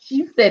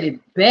 She said it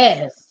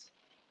best.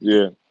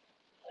 yeah.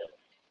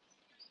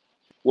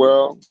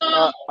 Well,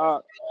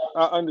 So,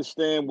 I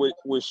understand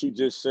what she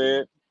just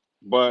said,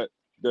 but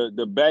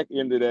the back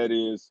end of that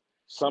is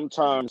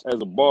sometimes as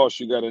a boss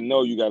you got to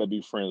know you got to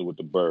be friends with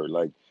the bird.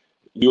 Like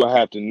you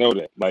have to know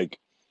that. Like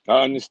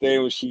I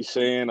understand what she's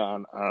saying,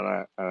 and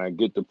I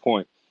get the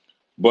point,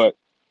 but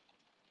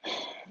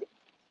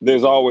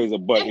there's always a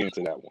butt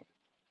into that one.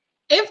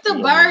 if You the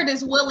know what I mean? bird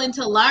is willing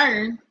to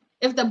learn,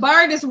 if the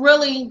bird is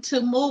willing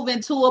to move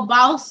into a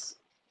boss,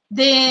 Yeah.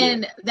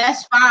 then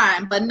that's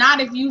fine. But not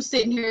if you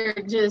sitting here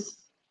just,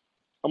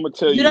 I'm gonna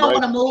tell you you don't right.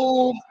 want to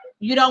move,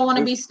 you don't want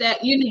to be It's stuck.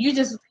 You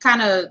just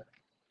kind of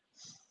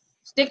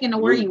sticking to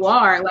where you. you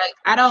are. Like,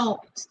 I don't,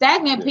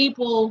 stagnant Yeah.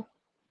 people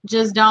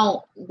just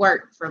don't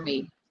work for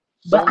me.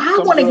 But I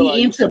Some want to girl get I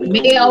used into to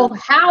know. male. Yeah.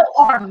 How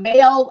are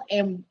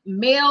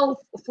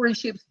male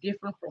friendships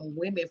different from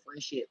women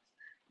friendships?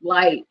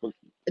 Like,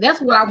 that's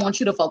what I want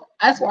you to focus.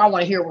 That's what I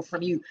want to hear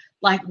from you.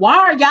 Like, why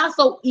are y'all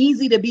so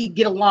easy to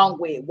get along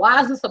with?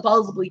 Why is it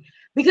supposedly?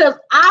 Because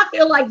I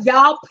feel like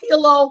y'all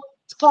pillow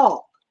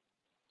talk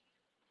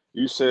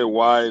You said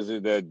why is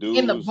it that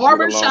in the dudes get along better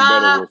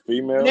barbershop. with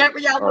females, Whenever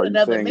y'all or with are you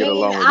another saying get man,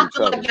 along with I each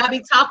feel other? like y'all be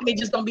talking. It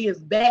just gonna be as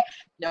bad.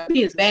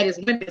 Be as bad as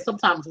women.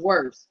 Sometimes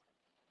worse.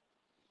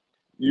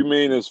 You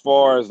mean as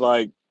far as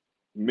like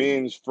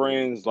men's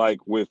friends, like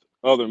with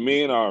other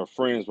men, or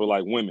friends with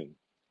like women?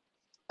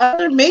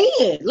 Other men.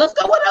 Let's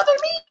go with other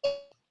men.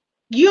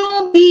 You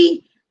don't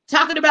be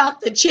talking about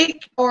the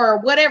chick or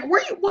whatever.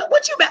 Where you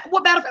what you about?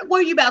 What about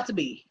where you about to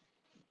be?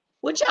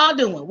 What y'all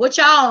doing? What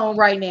y'all on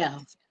right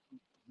now?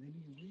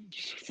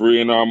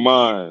 Free in our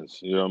minds,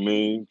 you know what I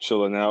mean?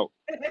 Chilling out,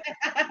 you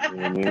know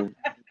what I mean?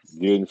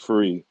 Getting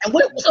free. And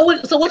so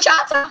what y'all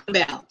talking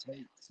about?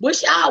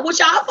 What's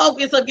y'all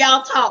focus of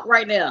y'all talk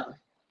right now?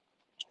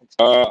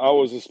 I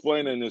was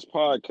explaining this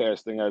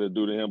podcast thing I had to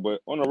do to him,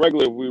 but on a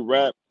regular, if we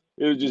rap,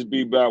 it'll just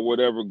be about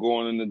whatever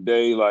going in the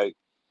day. Like,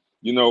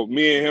 you know,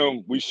 me and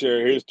him, we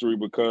share history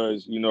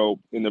because, you know,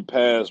 in the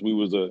past we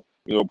was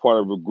part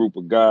of a group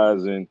of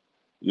guys, and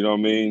you know what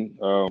I mean?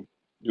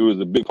 It was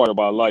a big part of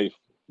our life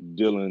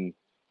dealing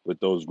with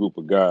those group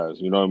of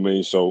guys, you know what I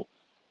mean? So,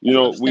 you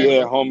know, we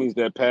had Understandable. homies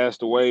that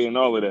passed away and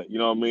all of that, you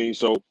know what I mean?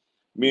 So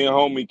me and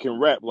homie can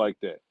rap like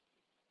that.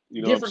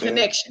 You know what I'm Different saying?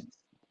 connections.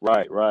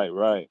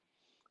 Right.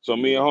 So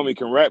me and homie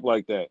can rap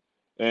like that.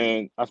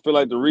 And I feel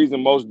like the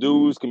reason most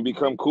dudes can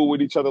become cool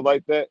with each other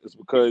like that is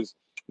because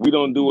we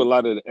don't do a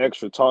lot of the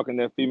extra talking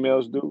that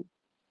females do.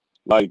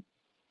 Like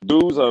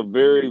dudes are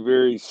very,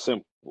 very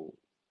simple.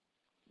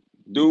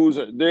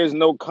 There's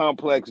no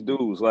complex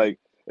dudes. Like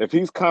if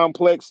he's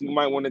complex, you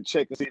might want to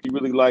check and see if you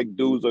really like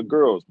dudes or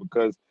girls,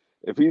 because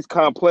if he's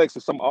complex,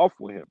 there's something off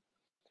with him.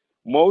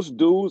 Most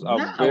dudes are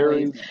Not always.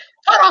 very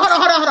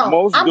Hold on.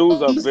 most I'm dudes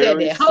glad are you said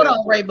very that. Hold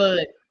on, Ray simple.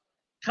 Bud.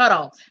 Hold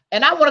on.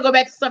 And I want to go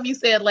back to something you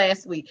said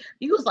last week.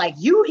 You was like,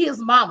 you his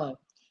mama.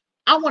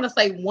 I want to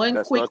say one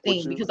That quick stuck with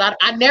thing you? because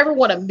I never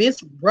want to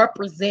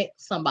misrepresent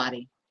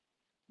somebody.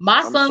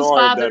 My I'm son's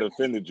sorry if father. that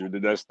offended you.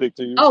 Did that stick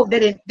to you? Oh,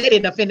 they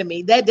didn't offend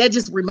me. That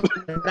just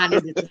reminded me what I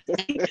needed to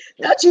say.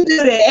 Don't you do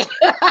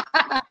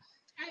that.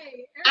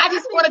 Hey, I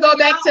just want to go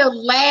back to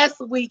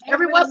last week.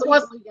 Every once in a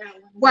while,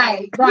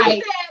 right. You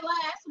said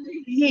last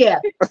week. Yeah.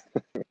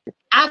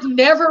 I've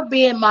never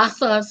been my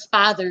son's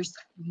father's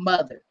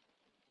mother.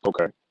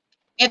 Okay.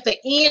 At the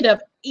end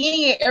of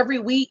any and every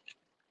week,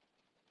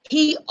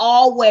 he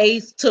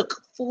always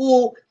took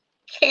full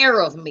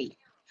care of me.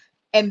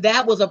 And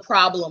that was a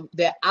problem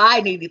that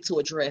I needed to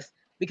address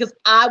because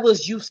I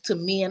was used to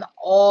men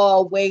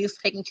always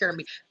taking care of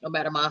me, no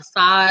matter my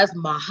size,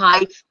 my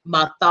height,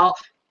 my thought.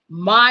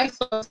 My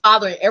son's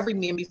father and every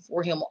man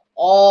before him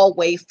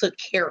always took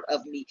care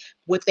of me.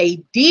 What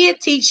they did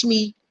teach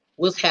me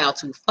was how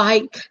to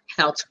fight,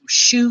 how to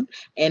shoot,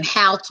 and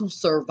how to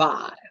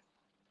survive.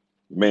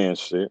 Man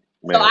shit.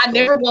 So Man I stuff.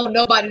 never want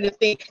nobody to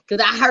think,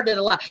 because I heard it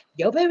a lot.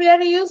 Yo, baby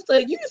daddy you used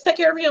to take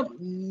care of him.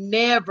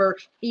 Never.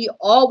 He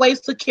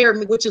always took care of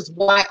me, which is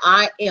why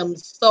I am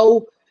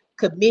so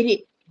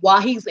committed while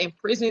he's in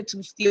prison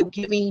to still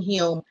giving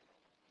him,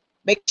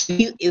 make sure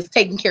he is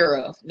taken care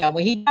of. Now,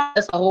 when he dies,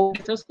 that's a whole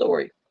different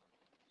story.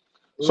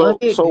 Love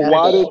So it, so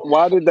gotta go.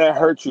 why did that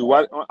hurt you?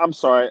 Why I'm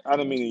sorry, I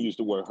didn't mean to use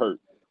the word hurt.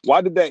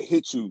 Why did that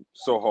hit you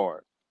so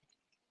hard?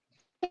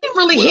 It didn't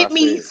really What I hit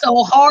me said.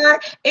 so hard.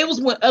 It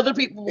was when other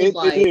people was It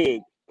like,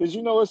 did. Because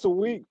you know it's a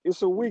week.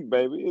 It's a week,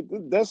 baby.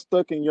 That's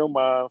stuck in your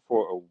mind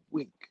for a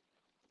week.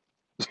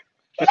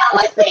 you know,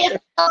 let's say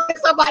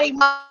somebody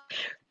might.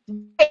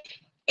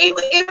 It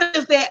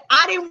was that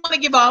I didn't want to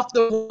give off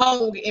the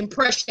wrong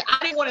impression. I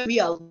didn't want to be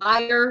a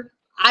liar.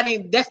 I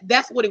didn't.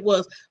 That's what it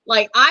was.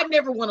 Like I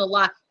never want to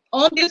lie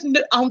on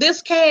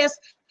this cast.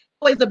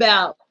 Always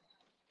about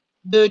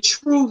the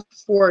truth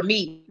for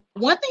me.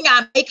 One thing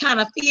I may kind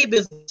of fib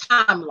is the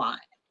timeline,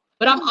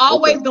 but I'm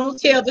always Okay. gonna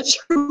tell the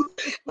truth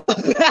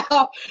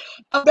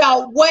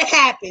about what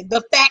happened,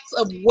 the facts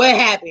of what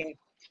happened.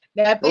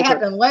 Now, if it Okay.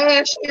 happened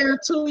last year,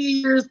 2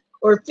 years,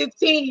 or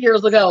 15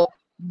 years ago,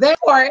 that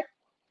part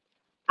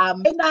I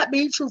may not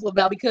be truthful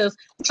about because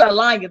you try to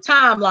line your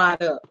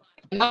timeline up.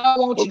 And I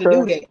don't want you to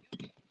do Okay.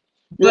 that.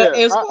 But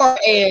Yeah. as far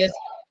as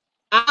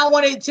I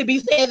want it to be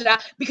said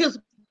that because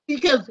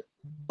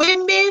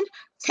women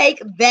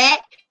take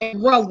that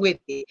and run with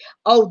it.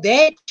 Oh,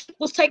 that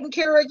was taking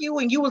care of you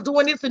and you was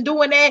doing this and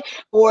doing that,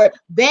 or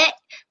that.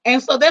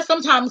 And so that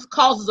sometimes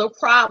causes a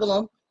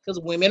problem because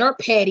women are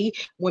petty,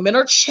 women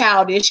are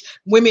childish,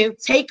 women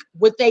take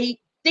what they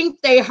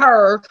think they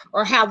heard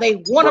or how they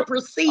want to But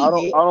perceive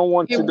it I don't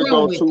want you and to run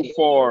go with too it.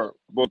 far,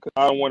 but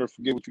I don't want to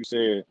forget what you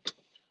said.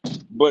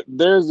 But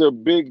there's a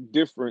big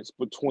difference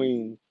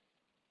between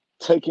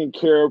taking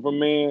care of a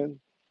man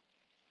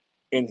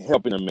and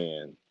helping a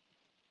man.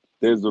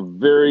 There's a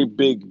very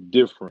big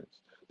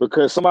difference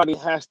because somebody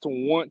has to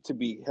want to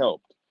be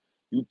helped.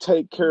 You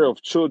take care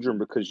of children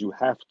because you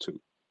have to.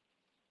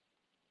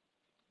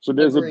 So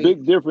there's a Agreed.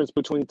 big difference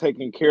between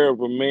taking care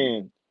of a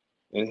man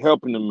and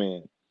helping a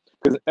man.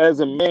 Because as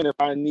a man, if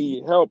I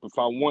need help, if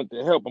I want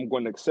the help, I'm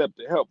going to accept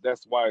the help.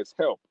 That's why it's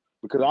help,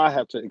 because I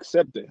have to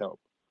accept the help.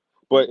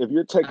 But if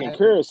you're I taking agree.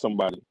 care of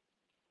somebody,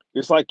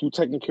 it's like you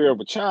taking care of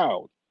a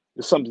child.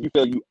 It's something you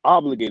feel you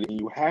obligated and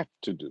you have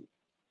to do.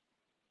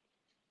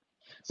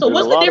 So There's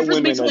a what's the lot of difference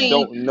women that between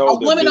don't know a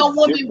the woman on big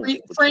woman difference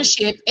between.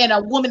 friendship and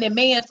a woman and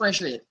man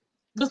friendship?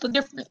 What's the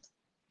difference?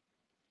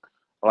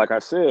 Like I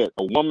said,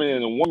 a woman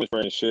and a woman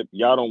friendship,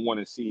 y'all don't want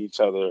to see each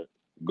other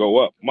go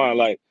up. Mine,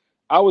 like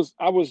I was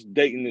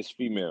dating this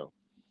female.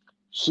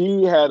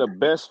 She had a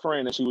best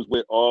friend that she was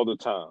with all the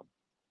time.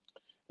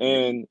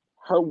 And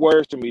her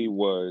words to me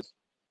was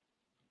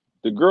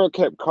the girl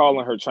kept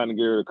calling her trying to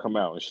get her to come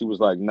out. And she was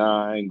like,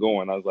 nah, I ain't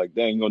going. I was like,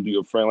 dang, you gonna do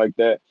your friend like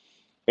that?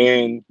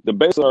 And the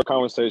base of her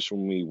conversation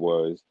with me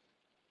was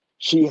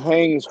she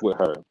hangs with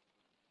her,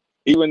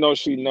 even though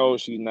she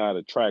knows she's not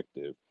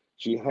attractive.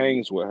 She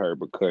hangs with her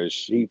because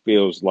she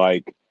feels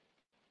like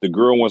the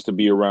girl wants to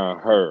be around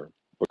her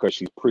because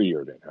she's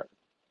prettier than her.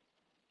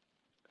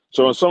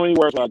 So in so many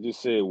words, what I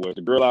just said was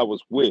the girl I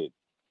was with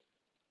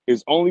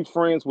is only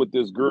friends with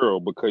this girl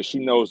because she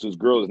knows this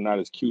girl is not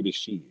as cute as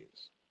she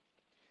is.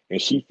 And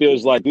she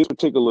feels like this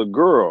particular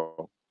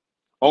girl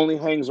only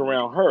hangs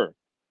around her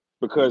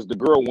because the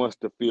girl wants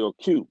to feel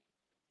cute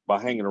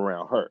by hanging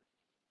around her.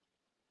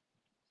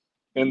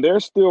 And they're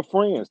still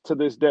friends to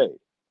this day.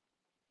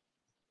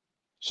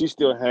 She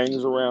still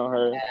hangs around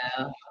her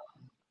Yeah.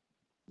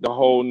 the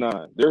whole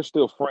nine. They're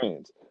still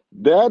friends.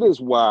 That is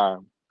why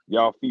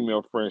y'all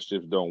female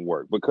friendships don't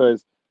work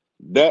because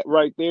that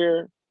right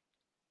there,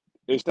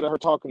 instead of her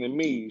talking to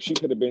me, she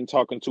could have been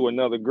talking to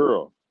another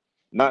girl,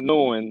 not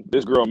knowing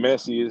this girl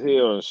messy as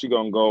hell. And she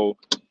gonna go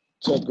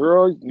to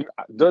girl,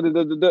 da da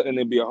da da da, and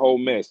it'd be a whole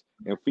mess.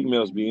 And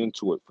females be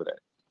into it for that.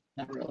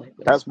 Not really,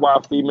 but it's That's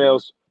why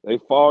females they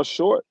fall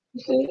short.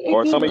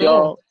 Or some of yeah.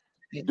 y'all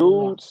It do.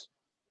 dudes,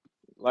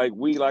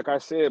 like I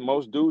said,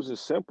 most dudes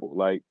is simple.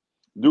 Like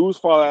dudes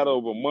fall out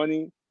over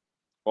money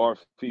or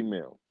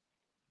female.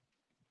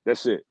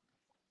 That's it.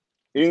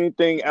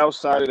 Anything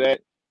outside of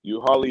that,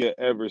 you hardly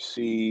ever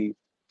see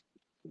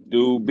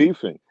Dude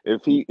beefing.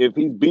 If he's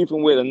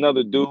beefing with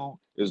another dude,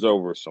 it's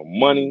over some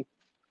money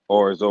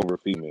or it's over a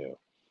female.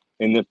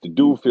 And if the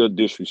dude feel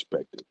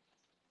disrespected,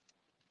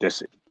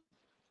 that's it.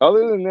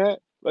 Other than that,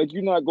 like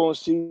you're not gonna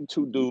see two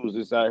dudes that's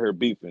out here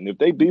beefing. If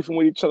they beefing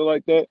with each other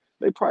like that,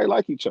 they probably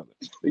like each other.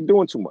 They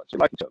doing too much. They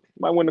like each other. You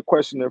might want to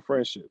question their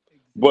friendship.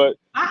 But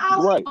I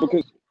right, also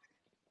because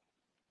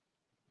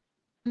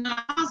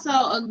I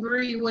also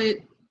agree with,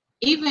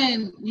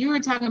 even you were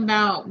talking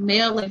about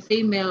male and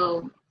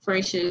female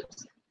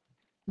friendships.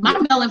 My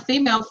male and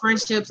female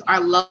friendships are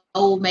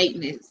low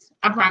maintenance.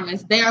 I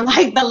promise. They are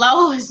like the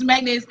lowest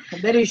maintenance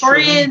That is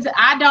friends. true.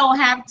 I don't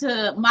have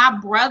to, my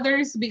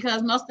brothers,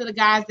 because most of the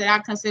guys that I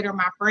consider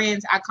my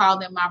friends, I call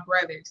them my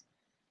brothers.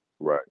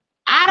 right.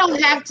 I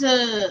don't have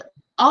to,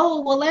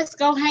 oh, well, let's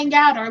go hang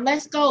out or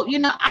let's go,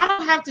 I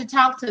don't have to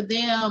talk to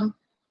them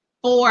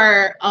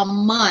for a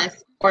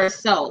month or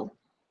so.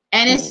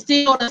 And it's Mhm.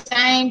 still the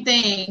same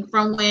thing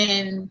from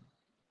when,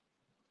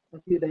 A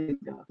few days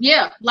ago.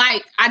 yeah,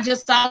 like I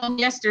just saw them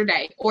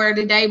yesterday or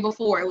the day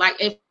before. Like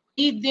if I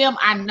need them,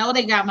 I know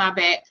they got my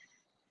back.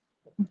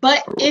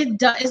 But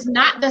it's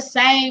not the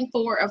same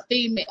for a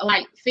female,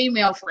 like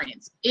female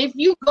friends. If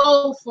you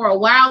go for a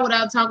while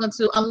without talking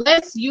to,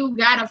 unless you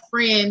got a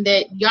friend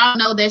that y'all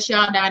know that's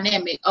y'all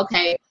dynamic,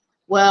 okay,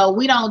 well,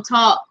 we don't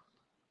talk,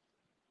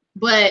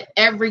 but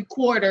every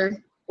quarter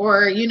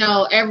or,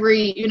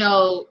 every,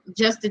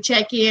 just to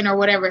check in or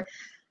whatever.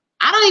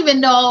 I don't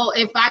even know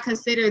if I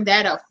consider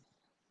that a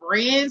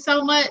friend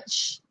so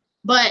much,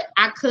 but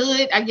I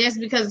guess,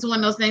 because it's one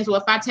of those things where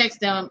if I text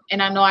them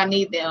and I know I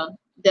need them,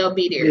 they'll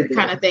be there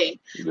kind of thing.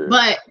 Yeah.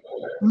 But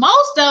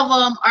most of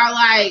them are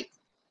like,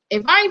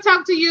 if I ain't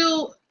talk to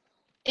you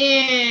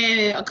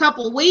in a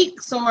couple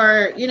weeks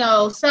or,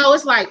 so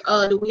it's like,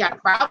 do we got a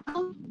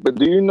problem? But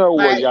do you know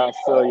what Like, y'all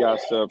sell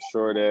yourself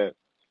short at?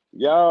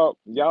 Y'all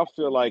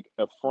feel like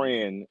a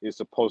friend is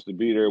supposed to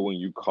be there when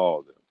you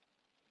call them.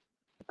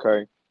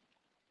 Okay?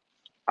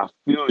 I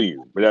feel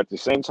you. But at the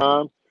same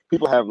time,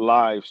 people have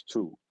lives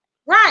too.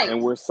 right,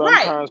 And where right.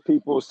 sometimes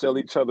people sell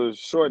each other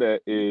short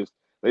at is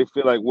they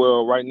feel like,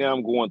 well, right now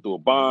I'm going through a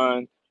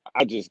bind.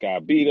 I just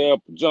got beat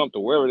up, jumped,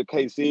 or whatever the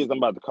case is. I'm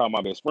about to call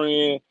my best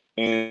friend,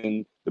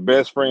 and the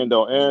best friend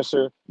don't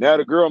answer. Now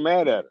the girl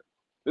mad at her.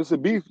 This is a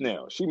beef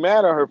now. She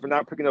mad at her for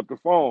not picking up the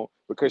phone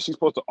because she's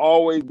supposed to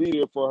always be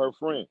there for her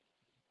friend.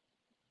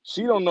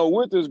 She don't know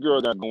what this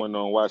girl got going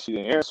on, why she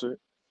didn't answer.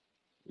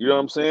 You know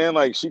what I'm saying?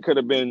 Like she could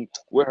have been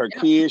with her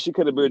kids. She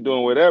could have been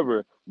doing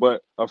whatever.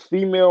 But a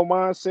female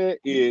mindset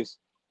is,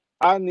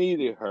 I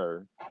needed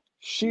her.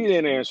 She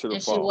didn't answer the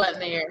And she phone. wasn't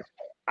there.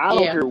 I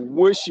don't Yeah. care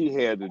what she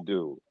had to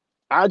do.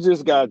 I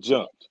just got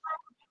jumped.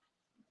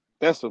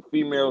 That's a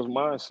female's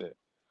mindset.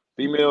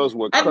 Females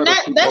would cut And her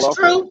people that's off.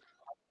 true.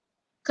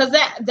 Because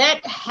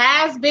that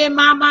has been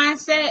my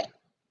mindset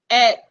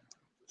at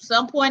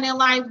some point in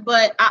life.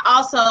 But I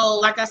also,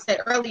 like I said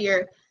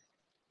earlier,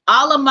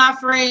 all of my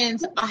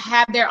friends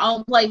have their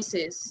own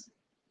places.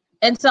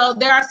 And so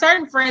there are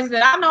certain friends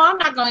that I know I'm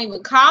not going to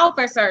even call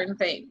for certain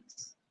things.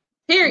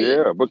 Period.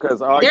 Yeah,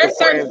 because all There's your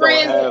certain friends don't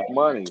friends. have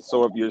money.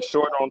 So if you're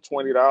short on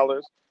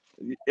 $20,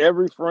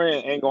 every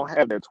friend ain't gonna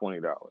have that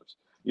 $20.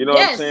 You know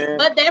what I'm Yes, saying?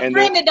 but that And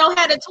friend then that don't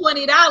have the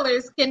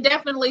 $20 can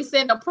definitely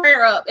send a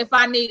prayer up if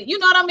I need it. You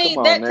know what I come mean?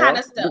 on That now. kind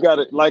of You stuff.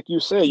 gotta, like you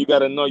said, you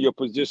gotta know your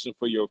position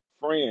for your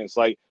friends.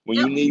 Like when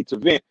you Yep. need to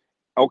vent,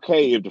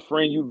 okay, if the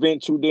friend you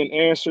vent to didn't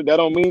answer, that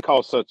don't mean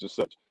call such and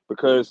such.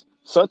 Because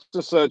such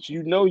and such,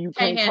 you Can't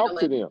can't handle talk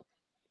to it. them.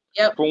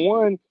 Yep. For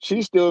one,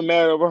 she's still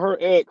mad over her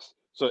ex.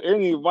 So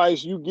any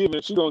advice you give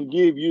her, she gonna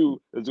give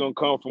you is gonna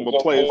come from a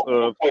place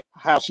of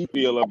how she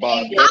feel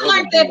about the I other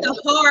learned that dude.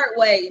 the hard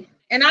way.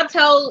 And I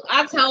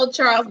told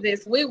Charles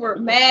this. We were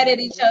mad at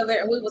each other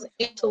and we was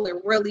into it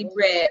really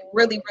bad,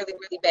 really, really,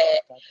 really bad.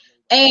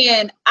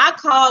 And I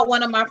called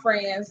one of my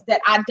friends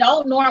that I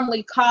don't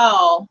normally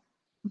call,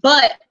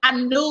 but I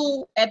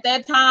knew at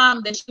that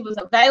time that she was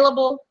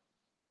available.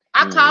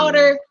 I called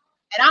her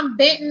and I'm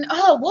venting,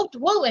 oh,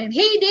 whoop, and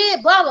he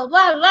did, blah, blah,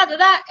 blah, blah, blah,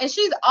 blah. And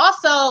she's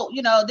also,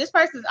 this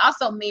person's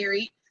also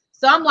married.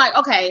 So I'm like,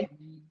 okay,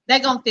 they're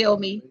going to feel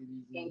me.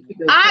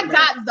 I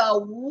got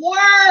the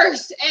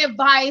worst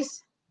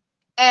advice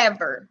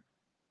ever.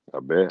 I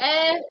bet.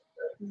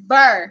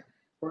 Ever.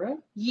 For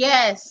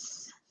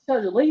Yes.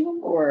 So to leave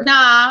them or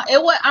Nah,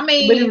 it was, but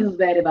it was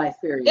bad advice,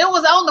 period. it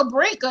was on the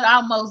brink of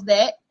almost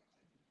that.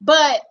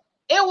 But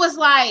it was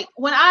like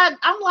when I'm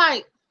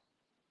like,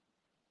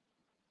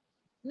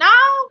 no,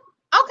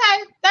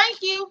 okay,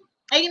 thank you.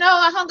 And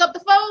I hung up the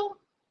phone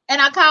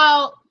and I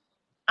called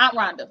Aunt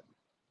Rhonda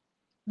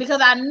because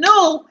I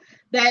knew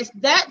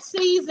that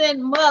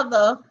seasoned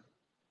mother,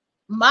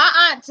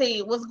 my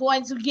auntie, was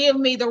going to give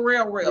me the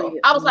real.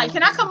 I was like,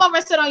 can I come over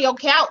and sit on your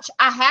couch?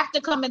 I have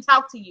to come and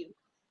talk to you.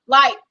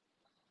 Like,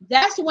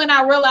 that's when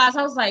I realized,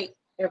 I was like,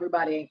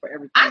 everybody ain't for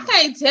everything. I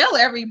can't tell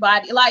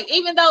everybody. Like,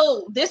 even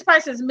though this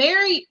person's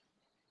married,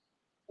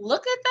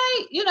 look at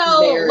their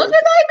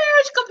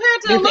marriage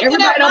compared to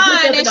looking at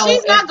mine, and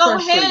she's not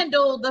gonna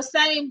handle the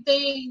same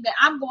thing that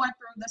I'm going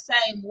through the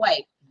same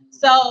way.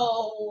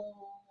 So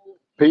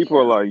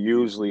People are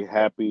usually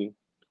happy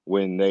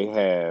when they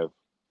have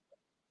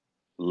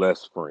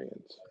less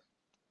friends.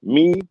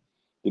 Me,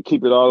 to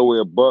keep it all the way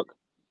a buck,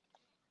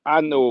 I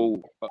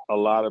know a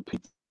lot of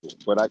people,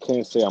 but I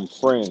can't say I'm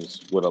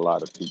friends with a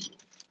lot of people.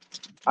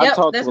 I Yep, talk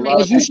to that's a me.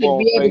 lot of Because you people should on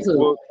be able to.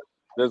 Facebook.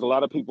 There's a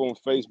lot of people on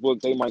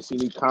Facebook. They might see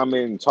me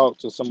comment and talk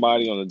to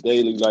somebody on a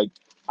daily. Like,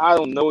 I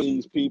don't know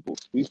these people.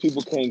 These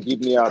people can't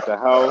get me out the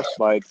house.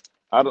 Like,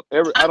 I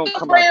I'm don't your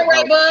come out friend, the Ray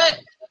house. Bud.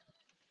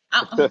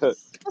 I,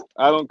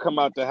 I don't come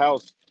out the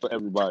house for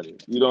everybody.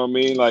 You know what I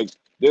mean? Like,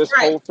 there's right.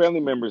 whole family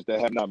members that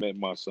have not met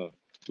my son.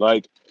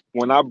 Like,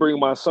 when I bring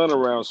my son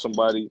around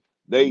somebody,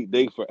 they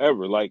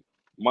forever. Like,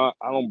 I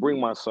don't bring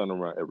my son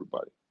around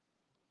everybody.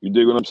 You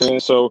dig what I'm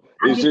saying? So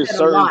I it's get just that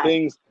a certain lot.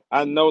 things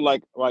I know.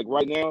 Like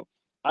right now,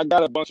 I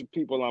got a bunch of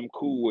people I'm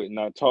cool with and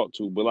I talk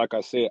to. But like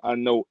I said, I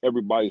know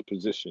everybody's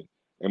position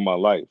in my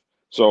life.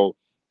 So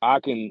I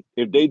can,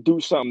 if they do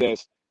something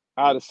that's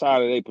out of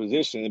side of their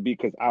position, and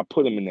because I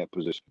put them in that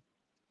position.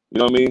 You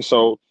know what I mean?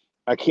 So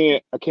I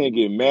can't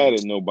get mad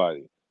at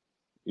nobody.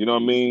 You know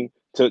what I mean?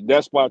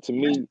 That's why to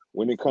me,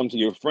 when it comes to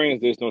your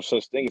friends, there's no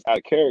such thing as out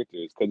of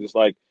characters because it's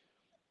like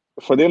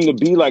for them to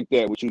be like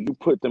that with you, you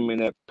put them in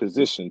that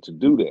position to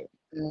do that.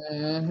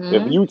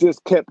 If Mm-hmm. you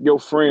just kept your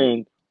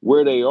friend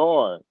where they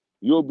are,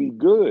 you'll be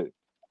good.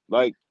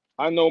 Like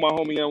I know my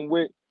homie I'm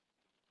with.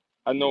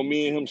 I know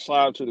me and him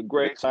slide to the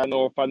grace. I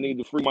know if I need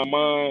to free my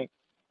mind,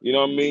 you know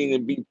what I mean,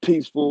 and be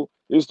peaceful,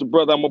 it's the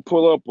brother I'm gonna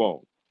pull up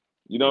on.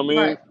 You know what I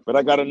mean? Right. But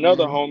I got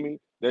another Mm-hmm. homie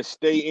that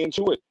stay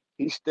into it.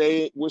 He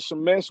stayed with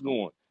some mess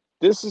going.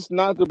 This is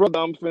not the brother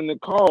I'm finna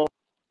call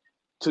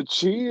to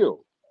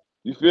chill.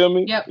 You feel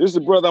me? Yep. This is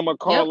the brother I'm gonna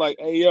call Yep. like,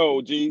 hey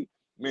yo, G,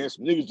 man,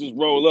 some niggas just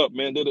roll up,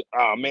 man.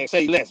 Ah man,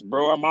 say less,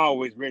 bro. I'm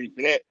always ready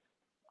for that.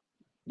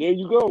 There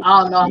you go.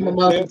 Oh no, You I'm know a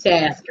what I'm saying?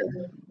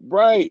 multitasker.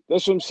 Right.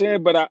 That's what I'm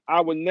saying. But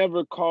I would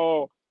never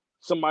call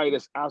somebody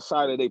that's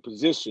outside of their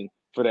position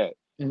for that.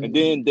 And Mm-hmm.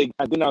 then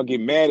I'll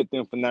get mad at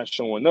them for not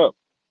showing up.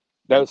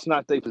 That's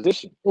not their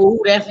position.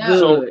 Ooh, that's Yep. So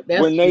good.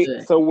 That's when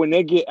good.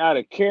 they get out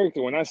of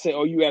character, when I say,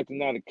 "Oh, you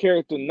acting out of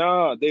character,"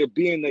 nah, they're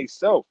being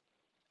themselves.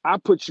 I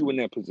put you in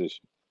that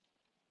position,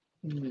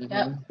 Yep.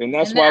 Mm-hmm. and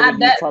that's And why when you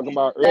was that talking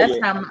about that's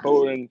earlier, how.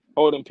 holding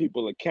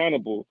people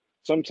accountable.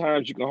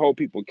 Sometimes you can hold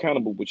people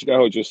accountable, but you gotta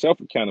hold yourself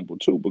accountable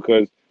too,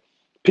 because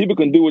people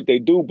can do what they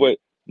do, but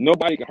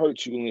nobody can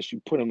hurt you unless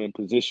you put them in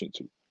position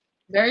to.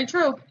 Very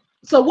true.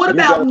 So what You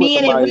gotta about put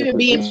men and somebody in women being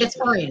position. best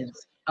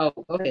friends? Oh,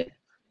 go ahead.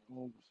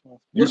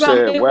 You What about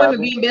said men and what women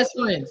happened? being best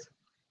friends?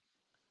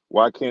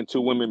 Why can't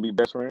two women be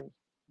best friends?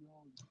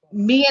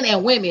 Men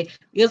and women.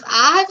 Because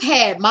I've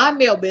had my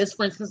male best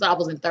friend since I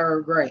was in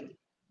third grade.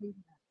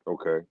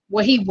 Okay.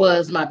 Well, he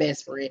was my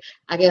best friend.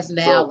 I guess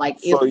now, So like,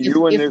 so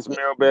you and if this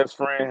male best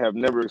friend have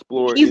never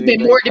explored he's been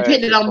anything more past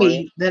dependent just on friends?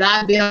 me than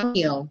I've been on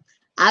him.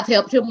 I've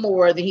helped him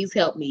more than he's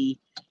helped me.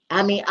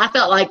 I mean, I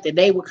felt like the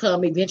day would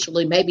come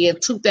eventually, maybe in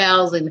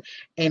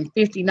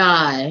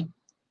 2059,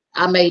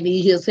 I may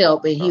need his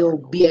help and All he'll right,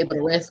 be cool. able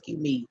to rescue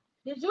me.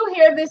 Did you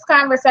hear this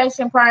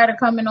conversation prior to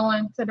coming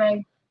on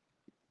today?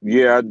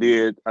 Yeah, I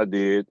did. I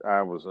did.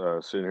 I was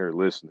sitting here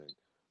listening.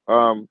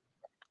 Um,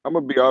 I'm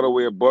gonna be all the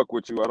way a buck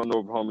with you. I don't know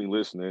if homie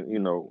listening,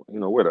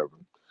 whatever.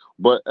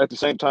 But at the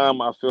same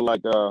time, I feel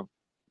like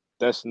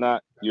that's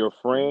not your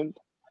friend,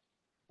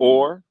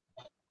 or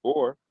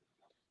or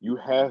you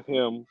have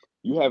him,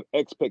 you have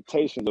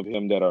expectations of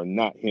him that are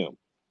not him.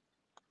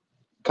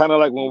 Kind of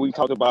like when we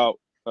talked about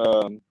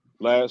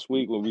last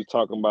week when we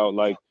talking about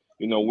like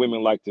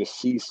women like to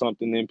see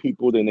something in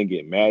people, then they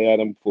get mad at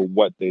them for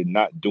what they're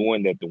not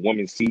doing that the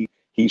woman see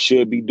he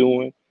should be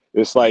doing.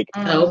 It's like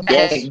Mm-hmm. that's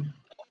Okay.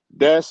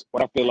 that's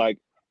what I feel like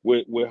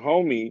with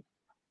homie.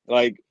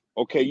 Like,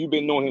 okay, you've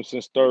been knowing him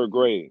since third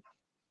grade.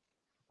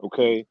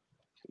 Okay,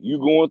 you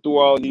going through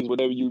all these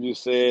whatever you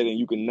just said, and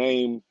you can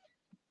name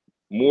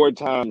more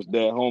times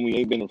that homie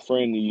ain't been a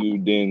friend to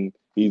you than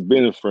he's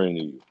been a friend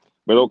to you.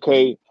 But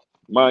okay,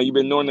 man, you've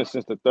been knowing this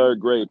since the third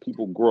grade.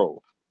 People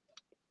grow.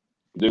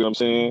 You know what I'm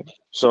saying?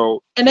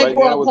 So And they right grow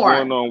now, what's apart.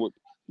 going on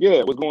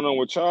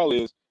with y'all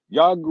is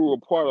y'all grew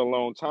apart a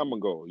long time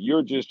ago.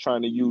 You're just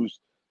trying to use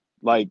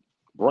like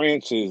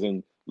branches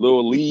and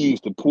little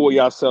leaves to pull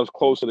yourselves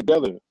closer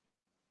together,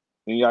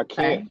 and y'all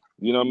can't. Okay.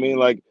 You know what I mean?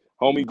 Like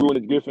homie grew in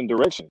a different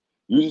direction.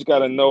 You just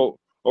gotta know.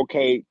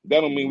 Okay,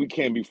 that don't mean we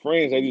can't be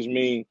friends. That just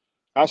mean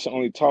I should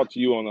only talk to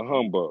you on the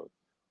humbug.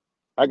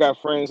 I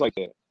got friends like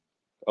that.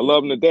 I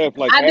love them to death,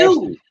 like I do.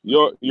 Ashley.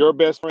 Your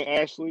best friend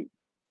Ashley,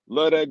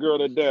 love that girl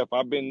to death.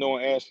 I've been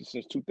knowing Ashley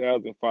since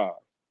 2005.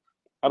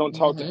 I don't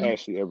talk to Mm-hmm.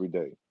 Ashley every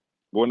day,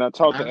 but when I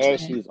talk I to understand.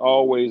 Ashley, it's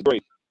always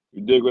great.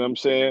 You dig what I'm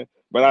saying?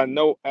 But I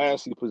know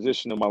Ashley's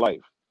position in my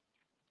life.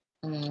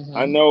 I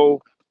Mm-hmm.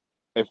 know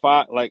if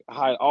I like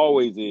how it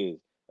always is.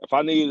 If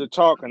I needed to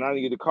talk and I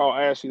needed to call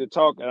Ashley to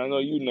talk, and I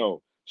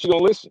know she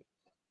gonna listen.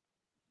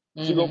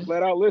 She gonna Mm-hmm.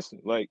 flat out listen.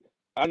 Like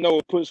I know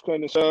if push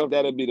come to shove,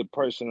 that'll be the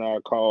person I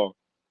call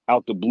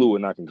out the blue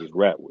and I can just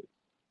rap with.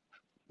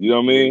 You know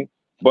what I mean?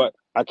 But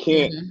I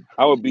can't. Mm-hmm.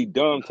 I would be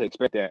dumb to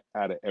expect that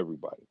out of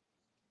everybody.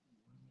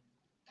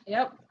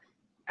 Yep.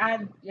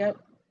 Yep.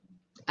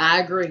 I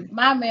agree.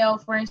 My male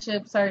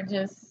friendships are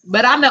just.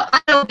 But I know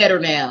better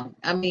now.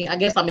 I mean, I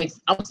guess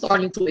I'm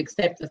starting to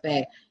accept the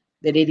fact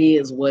that it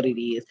is what it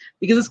is.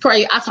 Because it's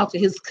crazy. I talk to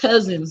his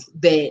cousins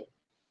that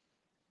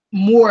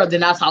more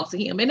than I talk to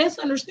him. And that's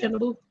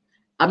understandable.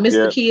 I missed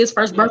the kid's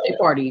first birthday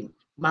party.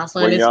 My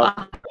son is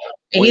 5.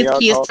 And his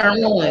kids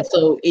turned 1.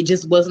 So it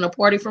just wasn't a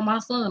party for my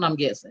son, I'm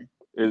guessing.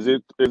 Is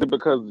it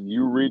because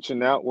you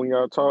reaching out when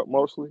y'all talk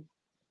mostly?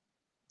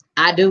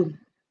 I do.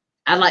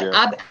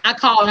 I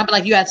call and I be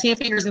like, you got 10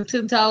 fingers and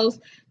 10 toes?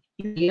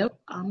 Yep,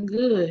 I'm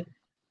good.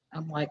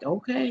 I'm like,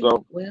 okay,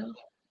 so, well.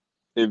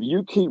 If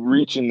you keep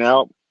reaching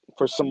out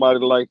for somebody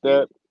like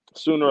that,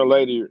 sooner or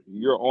later,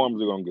 your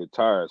arms are going to get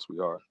tired,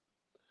 sweetheart.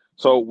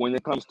 So when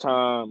it comes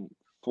time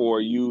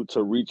for you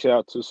to reach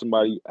out to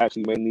somebody you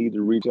actually may need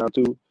to reach out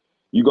to,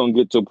 you're going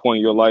to get to a point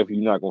in your life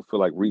you're not going to feel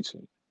like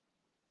reaching.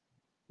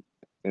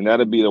 And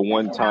that'll be the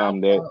one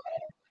time that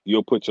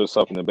you'll put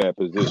yourself in a bad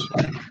position.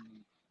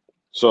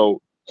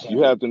 So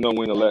you have to know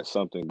when to let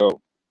something go.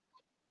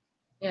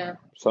 Yeah.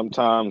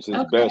 Sometimes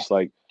it's best,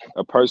 like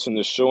a person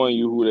is showing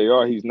you who they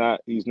are. He's not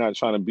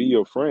trying to be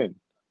your friend.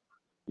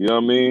 You know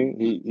what I mean?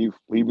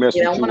 He messed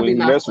with you when he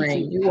messed with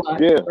you.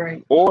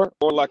 Right. Or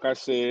like I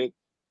said,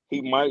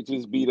 he might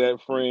just be that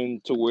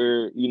friend to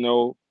where,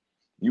 you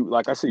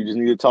like I said, you just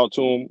need to talk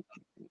to him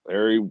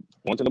every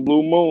once in a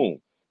blue moon.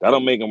 That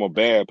don't make him a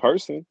bad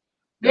person.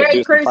 That's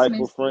just the type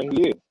of friend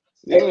he is.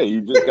 Yeah,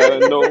 you just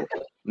gotta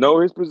know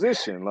his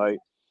position. Like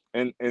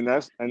and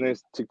that's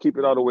to keep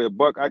it all the way a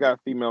buck. I got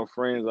female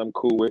friends I'm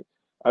cool with.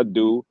 I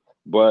do,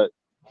 but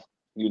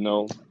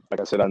like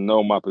I said, I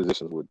know my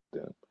positions with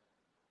them.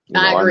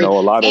 I agree. I know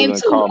a lot of them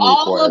call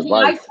me for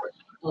advice.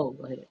 Go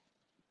ahead.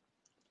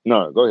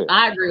 No, go ahead.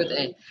 I agree with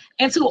that.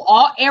 And to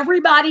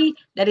everybody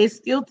that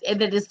is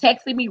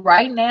texting me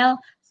right now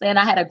saying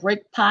I had a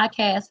great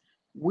podcast,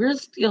 we're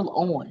still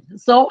on.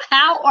 So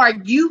how are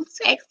you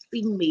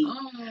texting me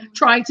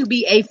trying to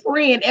be a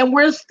friend and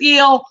we're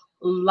still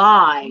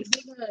live?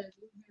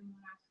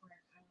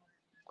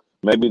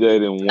 Maybe they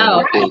didn't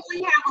want to. They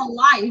probably have a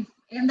life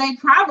and they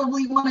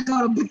probably want to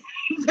go to bed.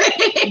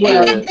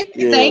 Well,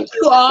 thank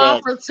you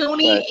all for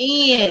tuning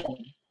in.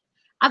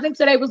 I think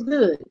today was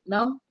good.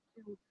 No?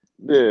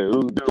 Yeah, it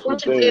was a beautiful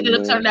thing.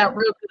 It turned out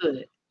real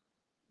good.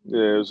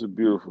 Yeah, it's a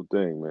beautiful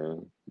thing,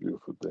 man.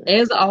 Beautiful thing.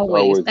 As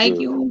always thank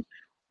good. you.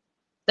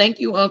 Thank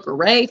you, Uncle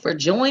Ray, for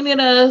joining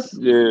us.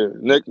 Yeah,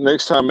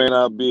 next time, man,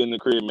 I'll be in the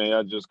crib, man.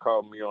 Y'all just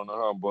call me on the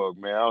humbug,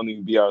 man. I don't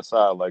even be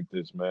outside like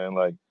this, man.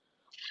 Like,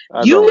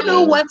 you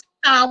knew what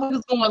time we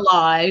was going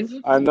live.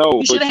 I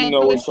know, but you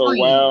know what's so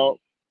wild?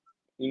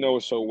 You know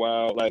what's so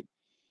wild? Like,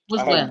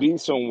 I had to be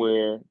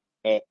somewhere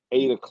at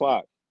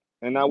 8:00,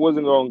 and I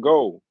wasn't gonna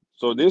go.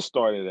 So this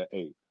started at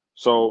 8.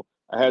 So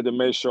I had to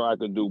make sure I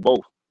could do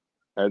both.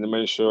 I had to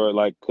make sure,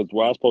 like, because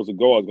where I was supposed to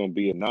go, I was gonna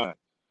be at 9.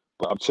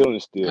 But I'm chilling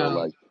still,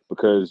 like,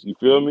 because you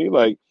feel me?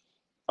 Like,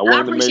 I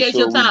wanted to make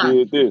sure we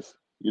did this.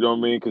 You know what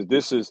I mean? Because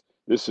this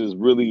is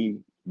really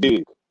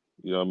big.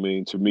 You know what I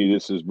mean? To me,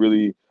 this is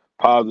really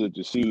positive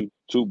to see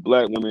 2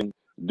 black women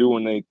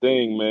doing their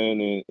thing,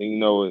 man,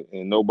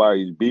 and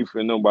nobody's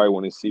beefing, nobody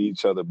want to see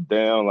each other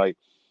down. Like,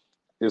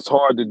 it's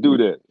hard to do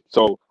that.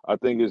 So I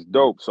think it's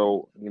dope.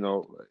 So,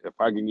 if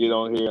I can get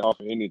on here and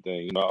offer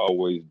anything, I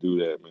always do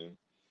that, man.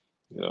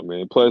 You know what I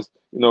mean? Plus,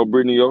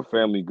 Brittany, your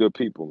family, good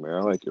people, man.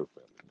 I like your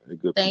family. They're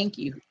good people.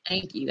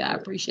 Thank you. I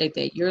appreciate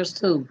that. Yours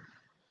too.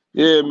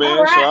 Yeah, man.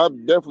 Right. So I'll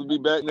definitely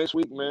be back next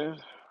week, man.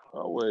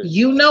 Always.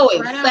 You know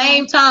it. Right,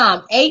 same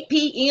time, 8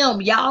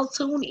 p.m. Y'all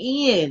tune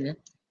in.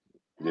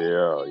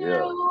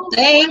 Yeah.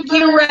 Thank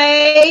you,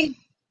 Ray.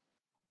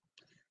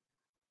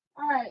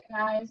 All right,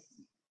 guys.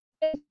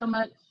 Thank you so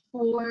much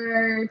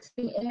for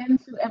tuning in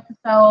to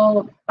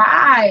episode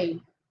 5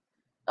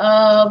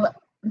 of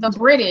the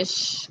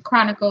British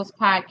Chronicles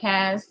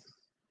podcast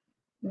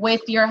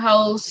with your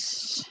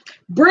hosts,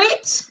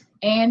 Brit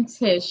and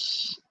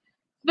Tish.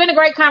 It's been a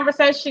great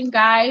conversation,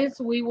 guys.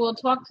 We will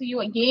talk to you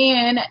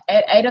again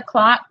at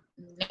 8:00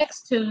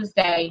 next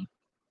Tuesday.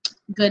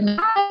 Good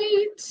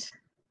night.